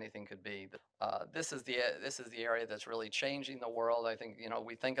as anything could be. This is the area that's really changing the world. I think,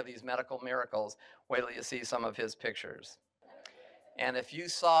 we think of these medical miracles. Wait till you see some of his pictures. And if you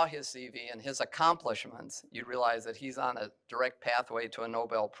saw his CV and his accomplishments, you'd realize that he's on a direct pathway to a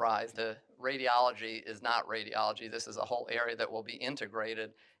Nobel Prize. The radiology is not radiology. This is a whole area that will be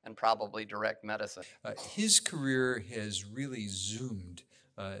integrated and probably direct medicine. His career has really zoomed,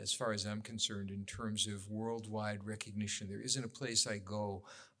 as far as I'm concerned, in terms of worldwide recognition. There isn't a place I go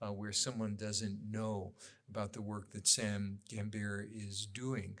where someone doesn't know about the work that Sam Gambhir is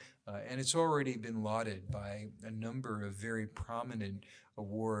doing. And it's already been lauded by a number of very prominent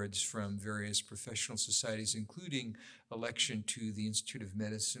awards from various professional societies, including election to the Institute of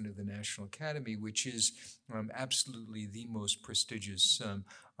Medicine of the National Academy, which is absolutely the most prestigious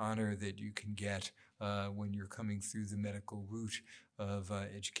honor that you can get when you're coming through the medical route of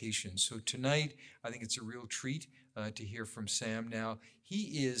education. So tonight, I think it's a real treat to hear from Sam. Now,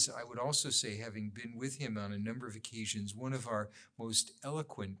 he is, I would also say, having been with him on a number of occasions, one of our most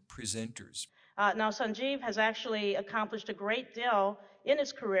eloquent presenters. Now, Sanjeev has actually accomplished a great deal in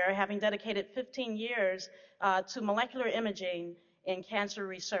his career, having dedicated 15 years to molecular imaging in cancer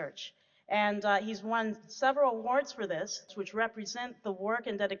research. And he's won several awards for this, which represent the work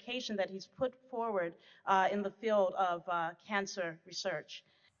and dedication that he's put forward in the field of cancer research.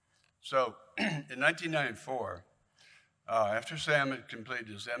 So in 1994, after Sam had completed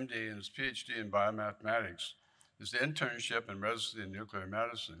his MD and his PhD in biomathematics, his internship and residency in nuclear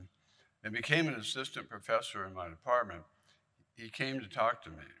medicine, and became an assistant professor in my department, he came to talk to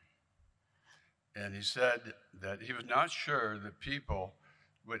me. And he said that he was not sure that people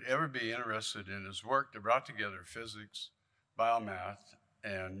would ever be interested in his work that brought together physics, biomath,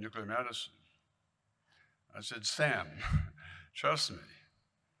 and nuclear medicine. I said, Sam, trust me.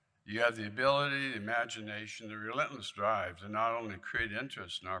 You have the ability, the imagination, the relentless drive to not only create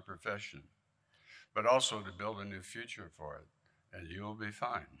interest in our profession, but also to build a new future for it, and you will be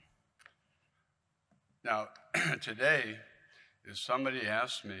fine. Now, today, if somebody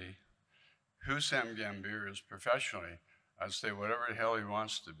asked me who Sam Gambhir is professionally, I'd say whatever the hell he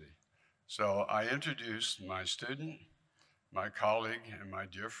wants to be. So I introduced my student, my colleague, and my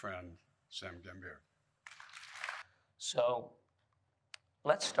dear friend, Sam Gambhir. So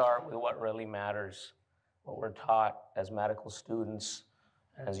let's start with what really matters, what we're taught as medical students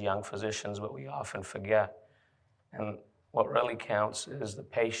and as young physicians, but we often forget. And what really counts is the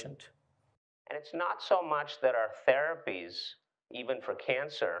patient. And it's not so much that our therapies, even for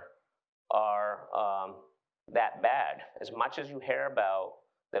cancer, are that bad. As much as you hear about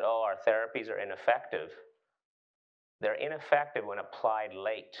that, oh, our therapies are ineffective, they're ineffective when applied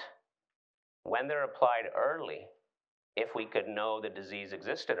late. When they're applied early, if we could know the disease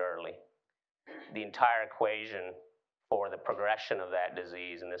existed early, the entire equation for the progression of that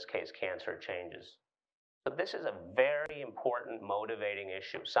disease, in this case cancer, changes. So this is a very important motivating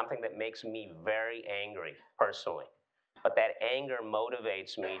issue, something that makes me very angry personally. But that anger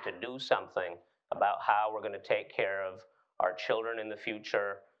motivates me to do something about how we're going to take care of our children in the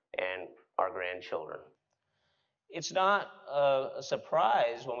future and our grandchildren. It's not a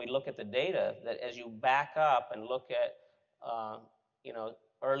surprise when we look at the data that as you back up and look at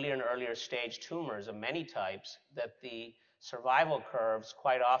earlier and earlier stage tumors of many types, that the survival curves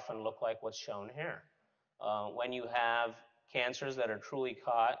quite often look like what's shown here. When you have cancers that are truly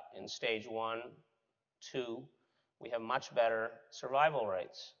caught in stage 1, 2, we have much better survival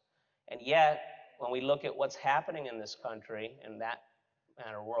rates. And yet, when we look at what's happening in this country, and that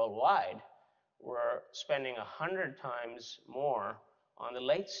matter worldwide, we're spending 100 times more on the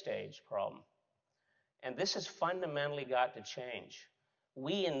late stage problem. And this has fundamentally got to change.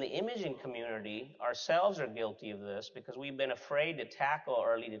 We in the imaging community ourselves are guilty of this because we've been afraid to tackle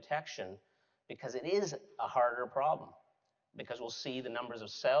early detection because it is a harder problem, because we'll see the numbers of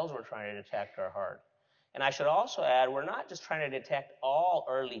cells we're trying to detect are hard. And I should also add, we're not just trying to detect all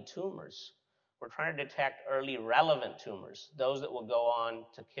early tumors. We're trying to detect early relevant tumors, those that will go on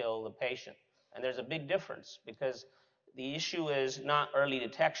to kill the patient. And there's a big difference because the issue is not early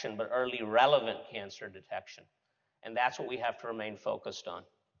detection, but early relevant cancer detection. And that's what we have to remain focused on.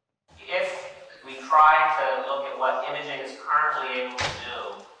 If we try to look at what imaging is currently able to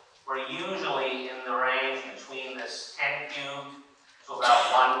do, we're usually in the range between this 10 cubed to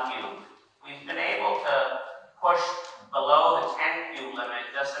about 1 cubed. We've been able to push below the 10 cube limit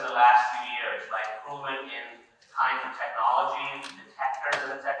just in the last few years by improvement in kinds of technologies, detectors of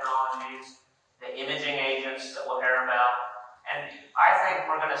the technologies, the imaging agents that we'll hear about. And I think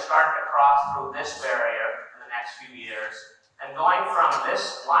we're going to start to cross through this barrier in the next few years. And going from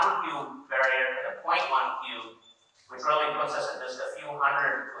this 1 cube barrier to the 0.1 cube, which really puts us at just a few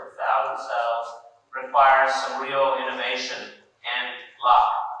hundred to 1,000 cells, requires some real innovation and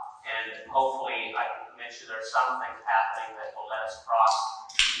luck. And hopefully I can convince you there's some things happening that will let us cross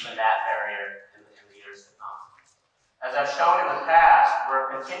even that barrier in the years to come. As I've shown in the past,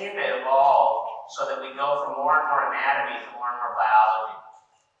 we're continuing to evolve so that we go from more and more anatomy to more and more biology.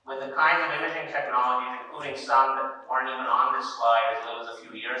 With the kinds of imaging technologies, including some that weren't even on this slide as little as a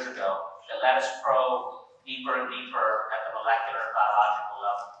few years ago, that let us probe deeper and deeper at the molecular and biological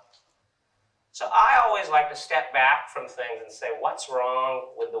level. So I always like to step back from things and say, what's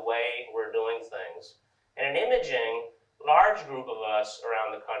wrong with the way we're doing things? And in imaging, a large group of us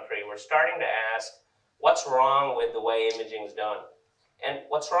around the country, we're starting to ask, what's wrong with the way imaging is done? And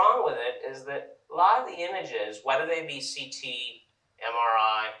what's wrong with it is that a lot of the images, whether they be CT,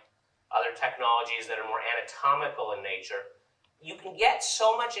 MRI, other technologies that are more anatomical in nature, you can get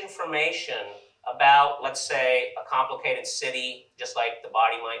so much information about, let's say, a complicated city, just like the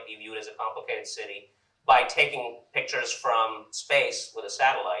body might be viewed as a complicated city, by taking pictures from space with a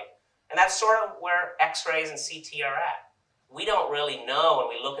satellite. And that's sort of where X-rays and CT are at. We don't really know when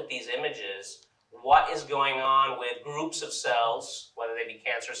we look at these images what is going on with groups of cells, whether they be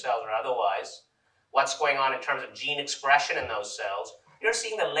cancer cells or otherwise, what's going on in terms of gene expression in those cells. You're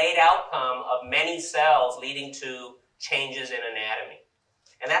seeing the late outcome of many cells leading to changes in anatomy.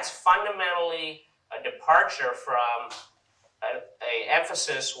 And that's fundamentally a departure from an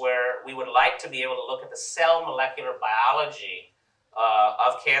emphasis where we would like to be able to look at the cell molecular biology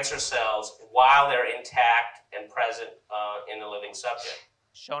of cancer cells while they're intact and present in the living subject.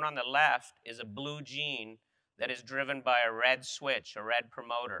 Shown on the left is a blue gene that is driven by a red switch, a red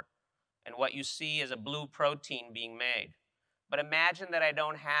promoter. And what you see is a blue protein being made. But imagine that I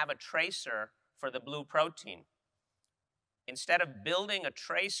don't have a tracer for the blue protein. Instead of building a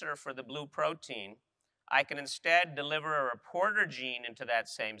tracer for the blue protein, I can instead deliver a reporter gene into that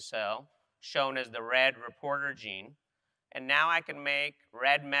same cell, shown as the red reporter gene. And now I can make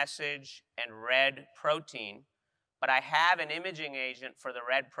red message and red protein, but I have an imaging agent for the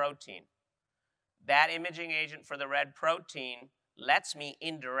red protein. That imaging agent for the red protein lets me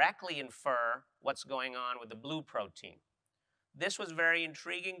indirectly infer what's going on with the blue protein. This was very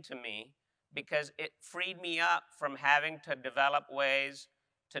intriguing to me because it freed me up from having to develop ways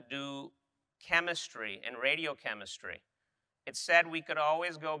to do chemistry and radiochemistry. It said we could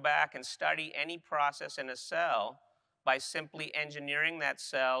always go back and study any process in a cell by simply engineering that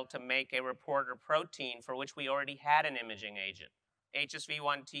cell to make a reporter protein for which we already had an imaging agent.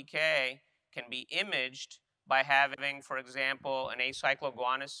 HSV1-TK can be imaged by having, for example, an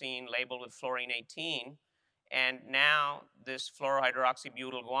acycloguanosine labeled with fluorine 18, and now this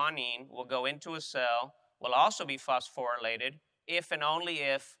fluorohydroxybutylguanine will go into a cell, will also be phosphorylated if and only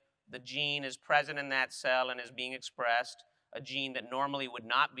if the gene is present in that cell and is being expressed, a gene that normally would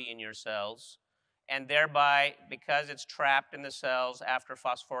not be in your cells. And thereby, because it's trapped in the cells after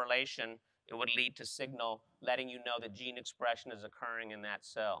phosphorylation, it would lead to signal letting you know that gene expression is occurring in that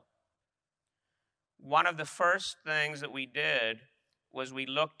cell. One of the first things that we did was we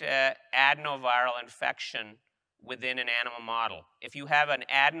looked at adenoviral infection within an animal model. If you have an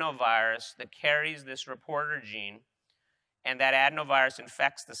adenovirus that carries this reporter gene, and that adenovirus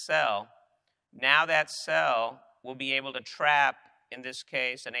infects the cell, now that cell will be able to trap, in this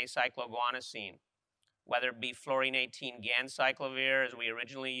case, an acycloguanosine, whether it be fluorine 18 ganciclovir, as we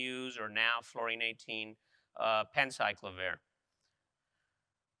originally used, or now fluorine 18 penciclovir.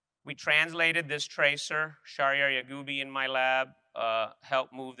 We translated this tracer. Shahryar Yagoubi in my lab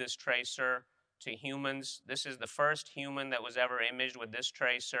helped move this tracer to humans. This is the first human that was ever imaged with this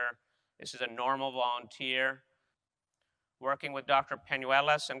tracer. This is a normal volunteer. Working with Dr.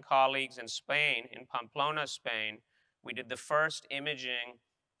 Peñuelas and colleagues in Spain, in Pamplona, Spain, we did the first imaging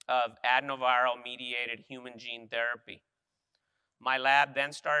of adenoviral-mediated human gene therapy. My lab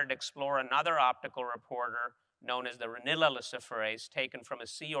then started to explore another optical reporter known as the Ranilla luciferase, taken from a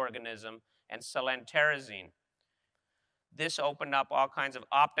sea organism, and selenterrazine. This opened up all kinds of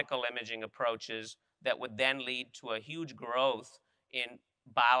optical imaging approaches that would then lead to a huge growth in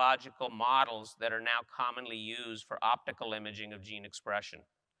biological models that are now commonly used for optical imaging of gene expression.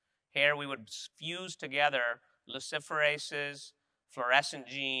 Here we would fuse together luciferases, fluorescent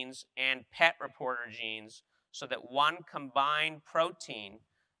genes, and PET reporter genes so that one combined protein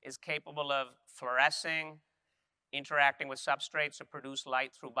is capable of fluorescing, interacting with substrates to produce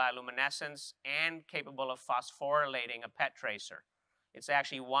light through bioluminescence, and capable of phosphorylating a PET tracer. It's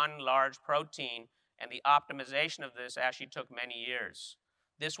actually one large protein, and the optimization of this actually took many years.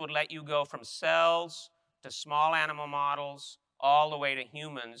 This would let you go from cells to small animal models all the way to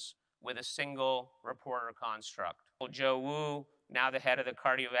humans with a single reporter construct. Joe Wu, now the head of the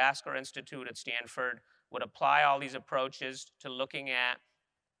Cardiovascular Institute at Stanford, would apply all these approaches to looking at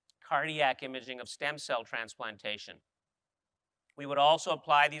cardiac imaging of stem cell transplantation. We would also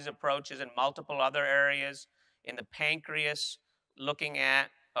apply these approaches in multiple other areas, in the pancreas, looking at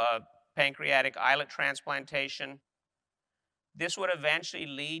pancreatic islet transplantation. This would eventually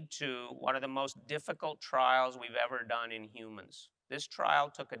lead to one of the most difficult trials we've ever done in humans. This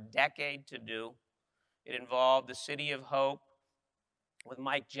trial took a decade to do. It involved the City of Hope with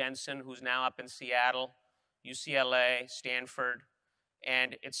Mike Jensen, who's now up in Seattle, UCLA, Stanford.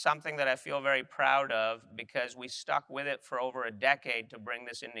 And it's something that I feel very proud of because we stuck with it for over a decade to bring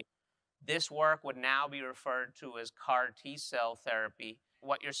this in. This work would now be referred to as CAR T-cell therapy.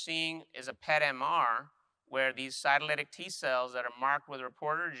 What you're seeing is a PET-MR where these cytolytic T-cells that are marked with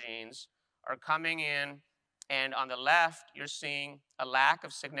reporter genes are coming in, and on the left, you're seeing a lack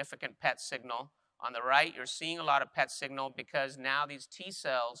of significant PET signal. On the right, you're seeing a lot of PET signal because now these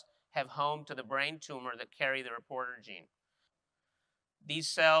T-cells have home to the brain tumor that carry the reporter gene. These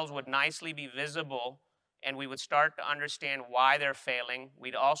cells would nicely be visible, and we would start to understand why they're failing.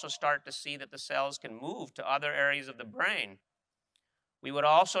 We'd also start to see that the cells can move to other areas of the brain. We would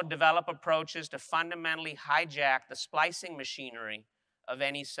also develop approaches to fundamentally hijack the splicing machinery of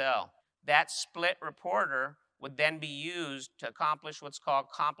any cell. That split reporter would then be used to accomplish what's called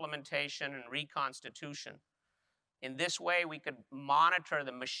complementation and reconstitution. In this way, we could monitor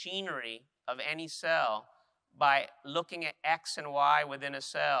the machinery of any cell by looking at X and Y within a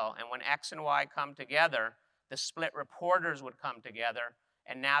cell. And when X and Y come together, the split reporters would come together.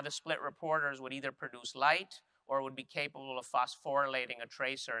 And now the split reporters would either produce light or would be capable of phosphorylating a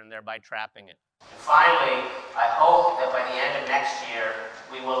tracer and thereby trapping it. And finally, I hope that by the end of next year,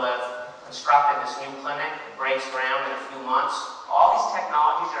 we will have constructed this new clinic. It breaks ground in a few months. All these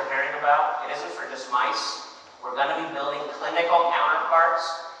technologies you're hearing about, it isn't for just mice. We're going to be building clinical counterparts.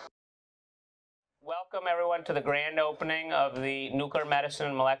 Welcome everyone to the grand opening of the Nuclear Medicine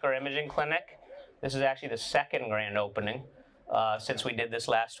and Molecular Imaging Clinic. This is actually the second grand opening since we did this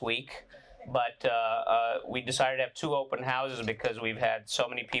last week. But we decided to have two open houses because we've had so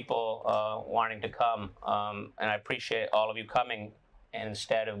many people wanting to come. And I appreciate all of you coming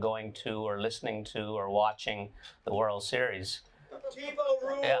instead of going to or listening to or watching the World Series. TiVo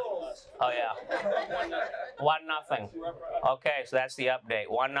rules. Yeah. Oh, yeah. 1-0. Okay, so that's the update.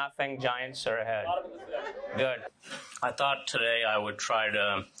 1-0, Giants are ahead. Good. I thought today I would try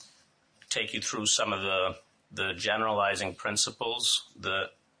to take you through some of the generalizing principles that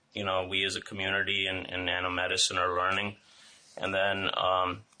we as a community in nanomedicine are learning, and then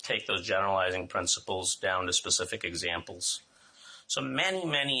take those generalizing principles down to specific examples. So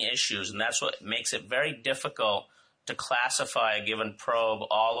many issues, and that's what makes it very difficult to classify a given probe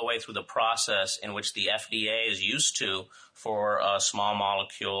all the way through the process in which the FDA is used to for a small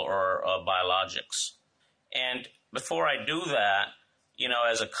molecule or biologics. And before I do that,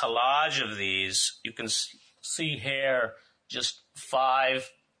 as a collage of these, you can see here just 5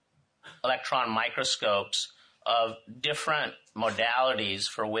 electron microscopes of different modalities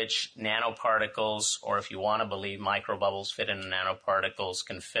for which nanoparticles, or if you want to believe microbubbles fit into nanoparticles,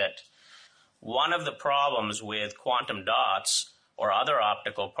 can fit. One of the problems with quantum dots or other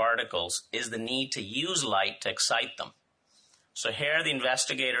optical particles is the need to use light to excite them. So here the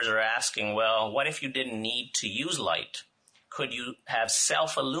investigators are asking, well, what if you didn't need to use light? Could you have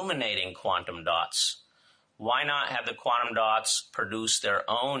self-illuminating quantum dots? Why not have the quantum dots produce their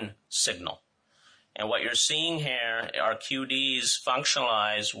own signal? And what you're seeing here are QDs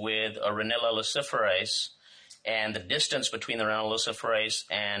functionalized with a Ranilla luciferase. and the distance between the retinolouciferase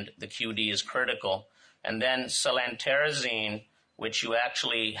and the QD is critical. And then salantarazine, which you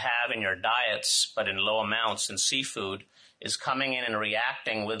actually have in your diets, but in low amounts in seafood, is coming in and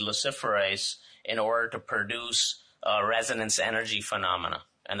reacting with luciferase in order to produce resonance energy phenomena.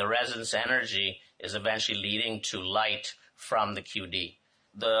 And the resonance energy is eventually leading to light from the QD.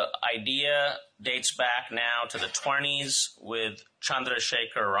 The idea dates back now to the 20s with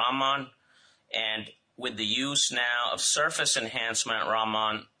Chandrasekhar Raman, and with the use now of surface enhancement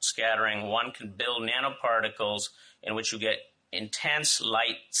Raman scattering, one can build nanoparticles in which you get intense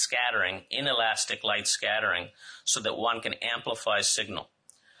light scattering, inelastic light scattering, so that one can amplify signal.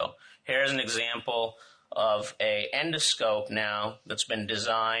 So here's an example of an endoscope now that's been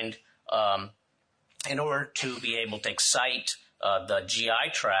designed in order to be able to excite the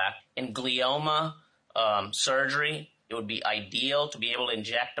GI tract. In glioma surgery, it would be ideal to be able to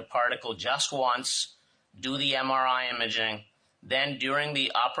inject a particle just once, do the MRI imaging, then during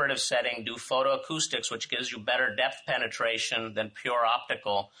the operative setting, do photoacoustics, which gives you better depth penetration than pure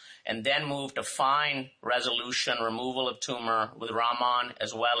optical, and then move to fine resolution removal of tumor with Raman,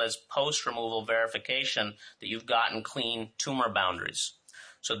 as well as post-removal verification that you've gotten clean tumor boundaries.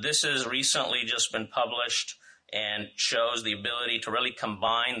 So this has recently just been published and shows the ability to really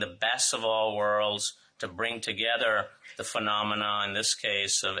combine the best of all worlds to bring together the phenomena, in this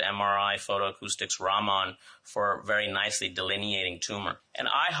case, of MRI, photoacoustics, Raman, for very nicely delineating tumor. And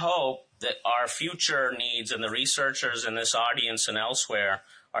I hope that our future needs and the researchers in this audience and elsewhere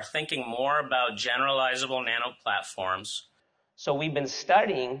are thinking more about generalizable nanoplatforms. So we've been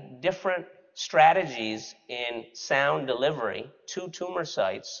studying different strategies in sound delivery to tumor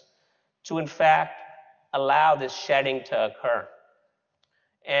sites to, in fact, allow this shedding to occur.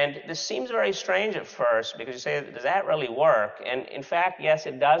 And this seems very strange at first because you say, does that really work? And in fact, yes,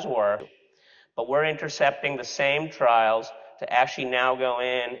 it does work. But we're intercepting the same trials to actually now go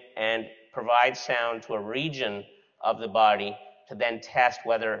in and provide sound to a region of the body to then test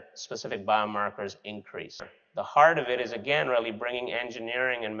whether specific biomarkers increase. The heart of it is, again, really bringing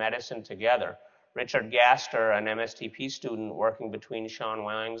engineering and medicine together. Richard Gaster, an MSTP student working between Sean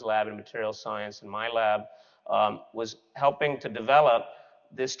Wang's lab in material science and my lab, was helping to develop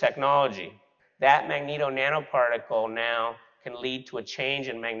this technology. That magneto nanoparticle now can lead to a change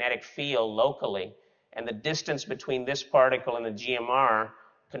in magnetic field locally, and the distance between this particle and the GMR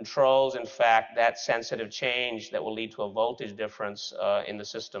controls, in fact, that sensitive change that will lead to a voltage difference in the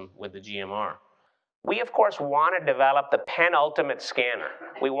system with the GMR. We, of course, want to develop the penultimate scanner.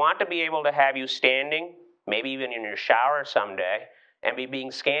 We want to be able to have you standing, maybe even in your shower someday, and be being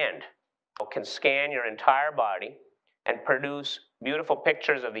scanned. It can scan your entire body and produce beautiful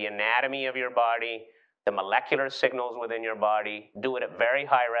pictures of the anatomy of your body, the molecular signals within your body, do it at very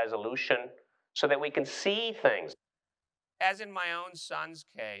high resolution so that we can see things. As in my own son's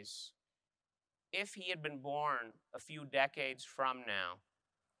case, if he had been born a few decades from now,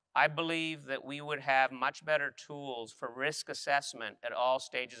 I believe that we would have much better tools for risk assessment at all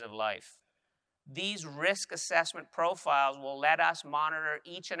stages of life. These risk assessment profiles will let us monitor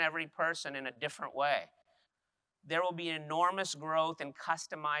each and every person in a different way. There will be enormous growth in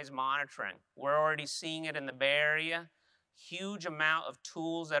customized monitoring. We're already seeing it in the Bay Area. Huge amount of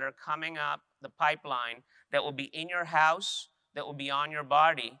tools that are coming up the pipeline that will be in your house, that will be on your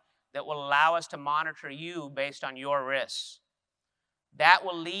body, that will allow us to monitor you based on your risks. That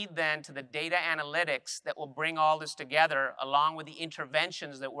will lead then to the data analytics that will bring all this together along with the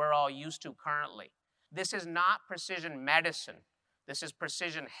interventions that we're all used to currently. This is not precision medicine. This is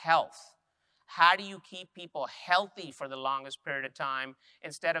precision health. How do you keep people healthy for the longest period of time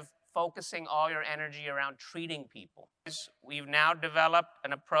instead of focusing all your energy around treating people? We've now developed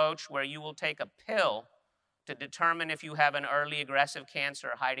an approach where you will take a pill to determine if you have an early aggressive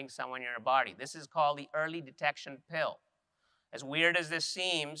cancer hiding somewhere in your body. This is called the early detection pill. As weird as this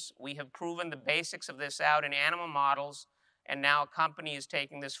seems, we have proven the basics of this out in animal models, and now a company is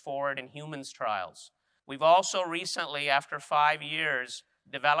taking this forward in humans trials. We've also recently, after 5 years,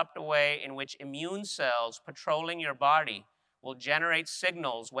 developed a way in which immune cells patrolling your body will generate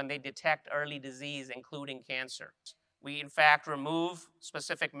signals when they detect early disease, including cancer. We, in fact, remove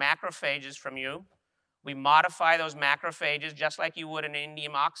specific macrophages from you. We modify those macrophages just like you would in an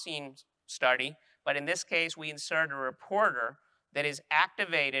indium-oxine study, but in this case, we insert a reporter that is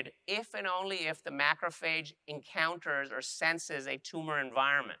activated if and only if the macrophage encounters or senses a tumor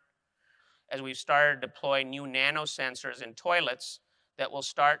environment. As we've started to deploy new nanosensors in toilets that will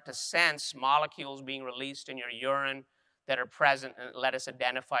start to sense molecules being released in your urine that are present and let us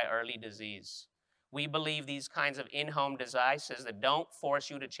identify early disease. We believe these kinds of in-home devices that don't force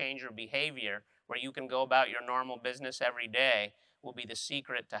you to change your behavior where you can go about your normal business every day, will be the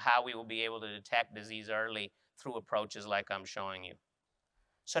secret to how we will be able to detect disease early through approaches like I'm showing you.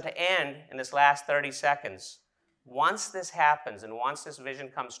 So to end in this last 30 seconds, once this happens and once this vision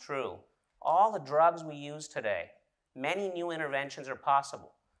comes true, all the drugs we use today, many new interventions are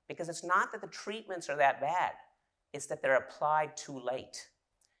possible, because it's not that the treatments are that bad, it's that they're applied too late.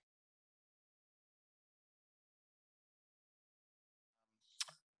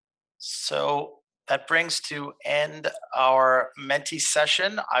 So that brings to end our mentee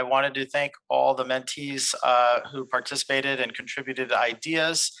session. I wanted to thank all the mentees who participated and contributed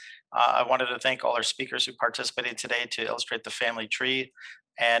ideas. I wanted to thank all our speakers who participated today to illustrate the family tree.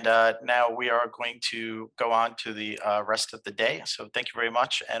 And now we are going to go on to the rest of the day. So thank you very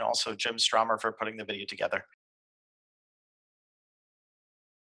much. And also Jim Stromer for putting the video together.